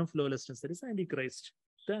the man of lawlessness, that is Antichrist.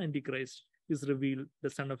 The Antichrist is revealed, the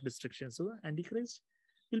son of destruction. So Antichrist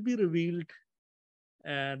will be revealed,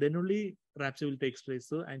 then only rapture will take place.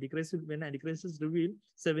 So when Antichrist is revealed,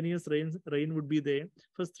 7 years reign would be there.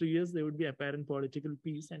 First 3 years there would be apparent political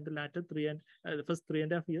peace, and the latter the first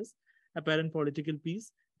 3.5 years apparent political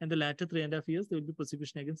peace, and the latter 3.5 years there will be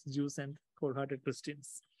persecution against Jews and cold-hearted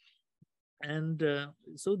Christians. And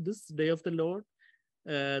so this day of the Lord,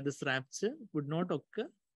 this rapture would not occur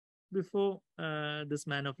before this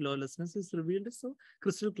man of lawlessness is revealed. So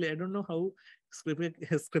crystal clear. I don't know how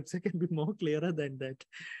scripture can be more clearer than that,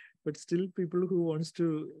 but still people who wants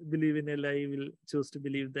to believe in a lie will choose to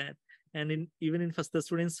believe that. And even in 1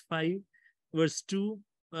 Thessalonians 5 verse 2,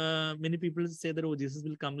 many people say that, oh, Jesus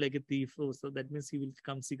will come like a thief. Oh, so that means he will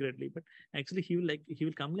come secretly. But actually he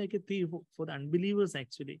will come like a thief for the unbelievers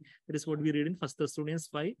actually. That is what we read in 1 Thessalonians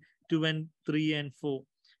 5, 2 and 3 and 4.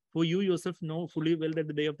 For you yourself know fully well that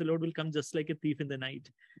the day of the Lord will come just like a thief in the night.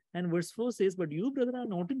 And verse 4 says, but you, brethren, are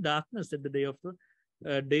not in darkness, that the day of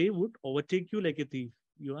the day would overtake you like a thief.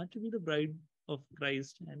 You are to be the bride of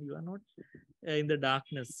Christ, and you are not in the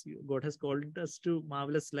darkness. God has called us to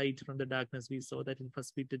marvelous light from the darkness. We saw that in 1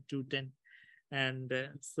 Peter 2:10. And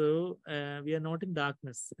so we are not in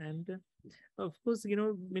darkness. And of course,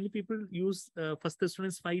 many people use 1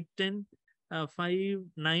 Thessalonians 5:10,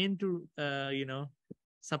 5:9 to,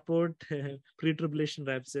 support pre-tribulation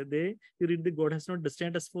rapture. You read that God has not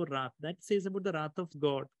destined us for wrath. That says about the wrath of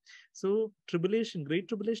God. So tribulation, great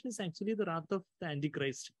tribulation is actually the wrath of the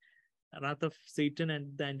Antichrist, wrath of Satan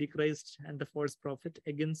and the Antichrist and the false prophet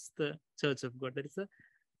against the church of God. That is the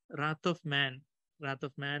wrath of man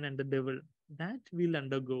and the devil. That will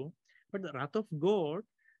undergo. But the wrath of God,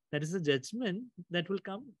 that is a judgment that will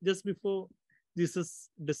come just before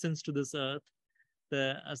Jesus descends to this earth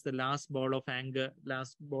as the last ball of anger,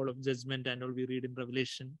 last ball of judgment, and all we read in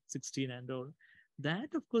Revelation 16 and all.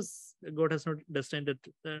 That, of course, God has not destined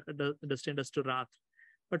us to wrath,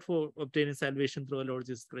 but for obtaining salvation through our Lord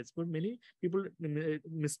Jesus Christ. But many people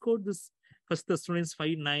misquote this 1 Thessalonians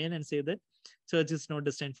 5:9 and say that church is not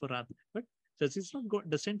destined for wrath. But church is not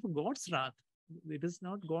destined for God's wrath. It is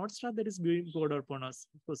not God's wrath that is being poured upon us.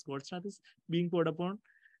 Of course, God's wrath is being poured upon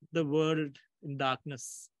the world in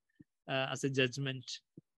darkness as a judgment.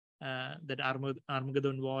 That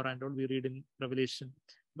Armageddon war and all we read in Revelation.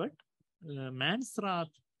 But man's wrath,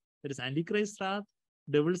 that is Antichrist's wrath,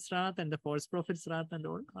 devil's wrath, and the false prophet's wrath and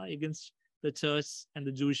all are against the church and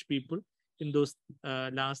the Jewish people in those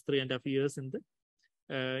last 3.5 years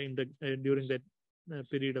during that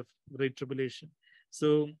period of great tribulation.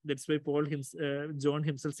 So that's why John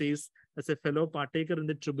himself says, as a fellow partaker in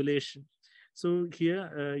the tribulation. So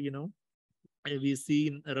here, we see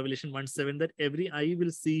in Revelation 1:7 that every eye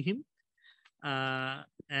will see him,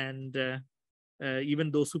 and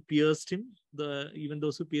even those who pierced him,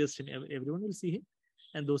 everyone will see him.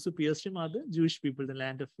 And those who pierced him are the Jewish people, the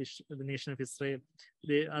land of the nation of Israel.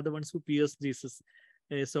 They are the ones who pierced Jesus.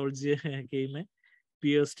 A soldier came and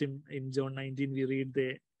pierced him. In John 19, we read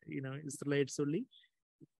the Israelites only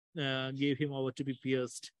gave him over to be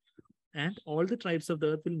pierced. And all the tribes of the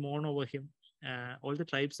earth will mourn over him. All the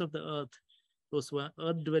tribes of the earth, those who are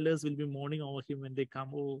earth dwellers, will be mourning over him when they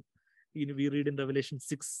come. Oh, we read in Revelation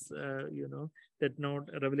 6, that note,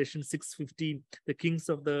 Revelation 6:15, the kings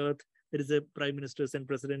of the earth. There is a prime ministers and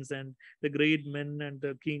presidents and the great men and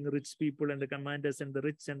the king, rich people and the commanders and the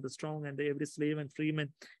rich and the strong and every slave and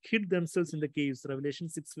freeman hid themselves in the caves. Revelation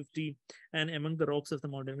 6:15, and among the rocks of the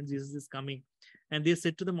mountain when Jesus is coming. And they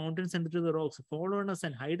said to the mountains and to the rocks, fall on us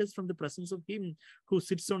and hide us from the presence of him who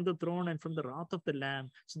sits on the throne and from the wrath of the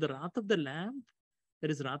Lamb. So the wrath of the Lamb,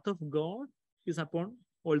 that is wrath of God, is upon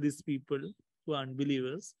all these people who are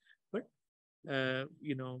unbelievers. But, the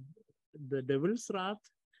devil's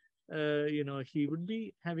wrath, he would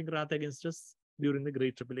be having wrath against us during the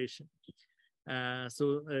Great Tribulation.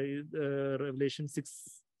 Revelation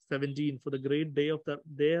 6:17, for the great day of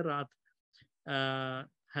their wrath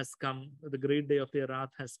has come. The great day of their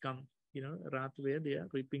wrath has come. Wrath where they are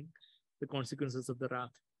reaping the consequences of the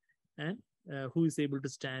wrath. And who is able to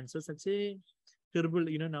stand? So such a terrible,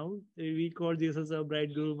 now we call Jesus our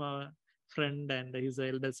bridegroom, our friend, and his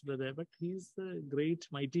eldest brother, but he's a great,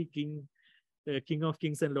 mighty king. King of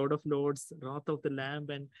kings and Lord of lords, wrath of the Lamb,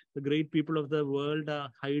 and the great people of the world are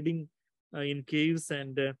hiding in caves,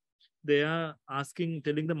 and they are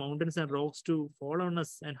telling the mountains and rocks to fall on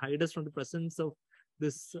us and hide us from the presence of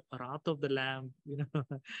this wrath of the Lamb.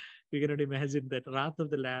 We cannot imagine that wrath of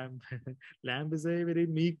the Lamb. Lamb is a very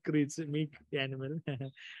meek creature, meek animal,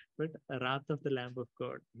 but wrath of the Lamb of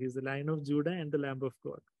God. He's the Lion of Judah and the Lamb of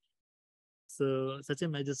God. So such a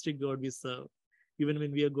majestic God we serve. Even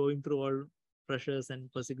when we are going through all pressures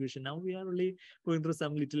and persecution, now we are only going through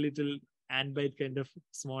some little ant-bite kind of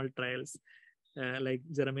small trials. Like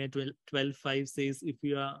Jeremiah 12:5 says, if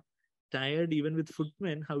you are tired even with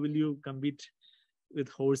footmen, how will you compete with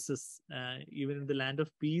horses? Even in the land of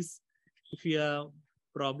peace, if you have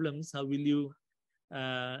problems, how will you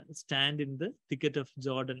stand in the thicket of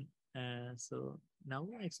Jordan? So now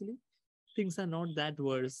actually things are not that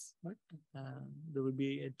worse, but there will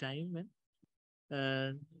be a time when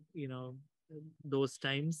those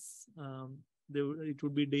times, it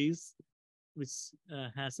would be days which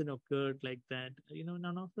hasn't occurred like that.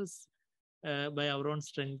 None of us by our own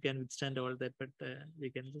strength can withstand all that, but we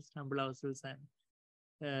can just humble ourselves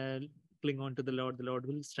and cling on to the Lord. The Lord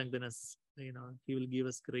will strengthen us. He will give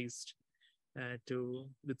us grace to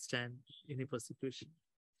withstand any persecution.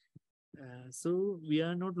 So we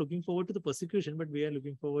are not looking forward to the persecution, but we are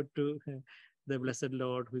looking forward to the blessed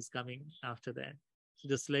Lord who is coming after that. So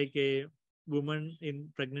just like a woman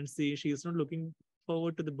in pregnancy, she is not looking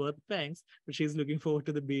forward to the birth pangs, but she is looking forward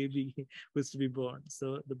to the baby who is to be born.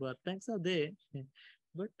 So the birth pangs are there,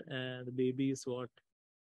 but the baby is what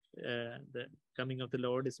the coming of the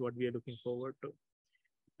Lord is what we are looking forward to.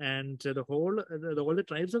 And all the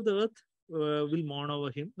tribes of the earth will mourn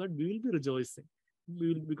over him, but we will be rejoicing.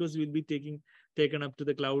 Because we will be taken up to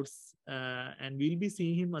the clouds, and we'll be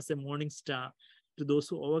seeing him as a morning star. To those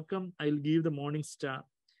who overcome, I'll give the morning star.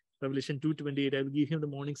 Revelation 2:28, I will give him the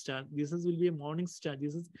morning star. Jesus will be a morning star.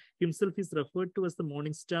 Jesus himself is referred to as the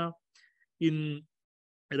morning star in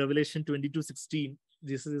Revelation 22:16.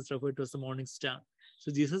 Jesus is referred to as the morning star.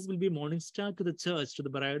 So Jesus will be a morning star to the church, to the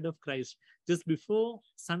bride of Christ. Just before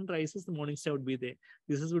sun rises, the morning star would be there.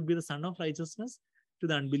 Jesus would be the son of righteousness to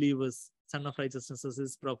the unbelievers. Son of righteousness, as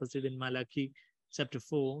is prophesied in Malachi chapter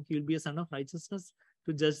 4. He will be a son of righteousness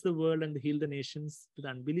to judge the world and heal the nations to the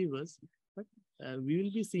unbelievers. But we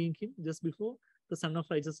will be seeing him just before the son of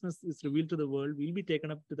righteousness is revealed to the world. We'll be taken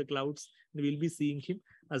up to the clouds, and we'll be seeing him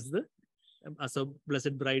as a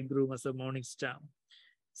blessed bridegroom, as a morning star.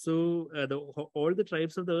 So all the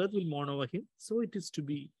tribes of the earth will mourn over him. So it is to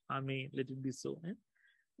be. Amen. Let it be so.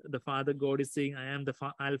 the Father God is saying, I am the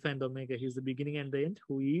Alpha and Omega. He's the beginning and the end,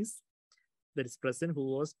 who is, that is present,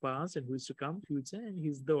 who was past, and who is to come, future, and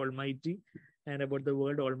He's the Almighty. And about the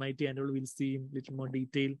word Almighty and all, we'll see in little more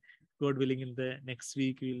detail. God willing, in the next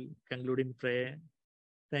week, we'll conclude in prayer.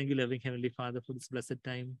 Thank you, loving Heavenly Father, for this blessed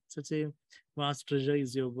time. Such a vast treasure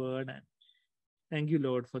is your word. And thank you,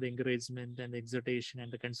 Lord, for the encouragement and the exhortation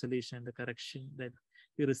and the consolation and the correction that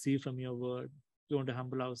we receive from your word. We want to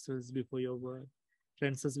humble ourselves before your word.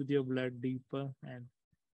 Cleanse us with your blood deeper, and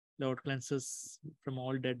Lord, cleanse us from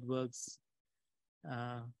all dead works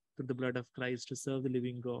through the blood of Christ to serve the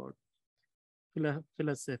living God. Fill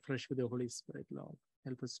us afresh with the Holy Spirit, Lord.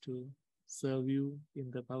 Help us to serve you in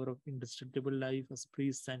the power of indestructible life as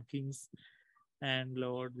priests and kings. And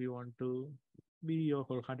Lord, we want to be your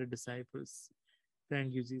wholehearted disciples.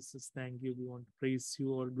 Thank you, Jesus. Thank you. We want to praise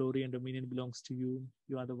you. All glory and dominion belongs to you.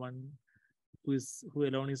 You are the one who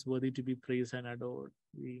alone is worthy to be praised and adored.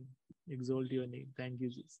 We exalt your name. Thank you,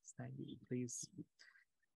 Jesus. Thank you. Praise you.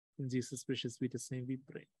 In Jesus' precious sweetest name we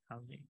pray. Amen.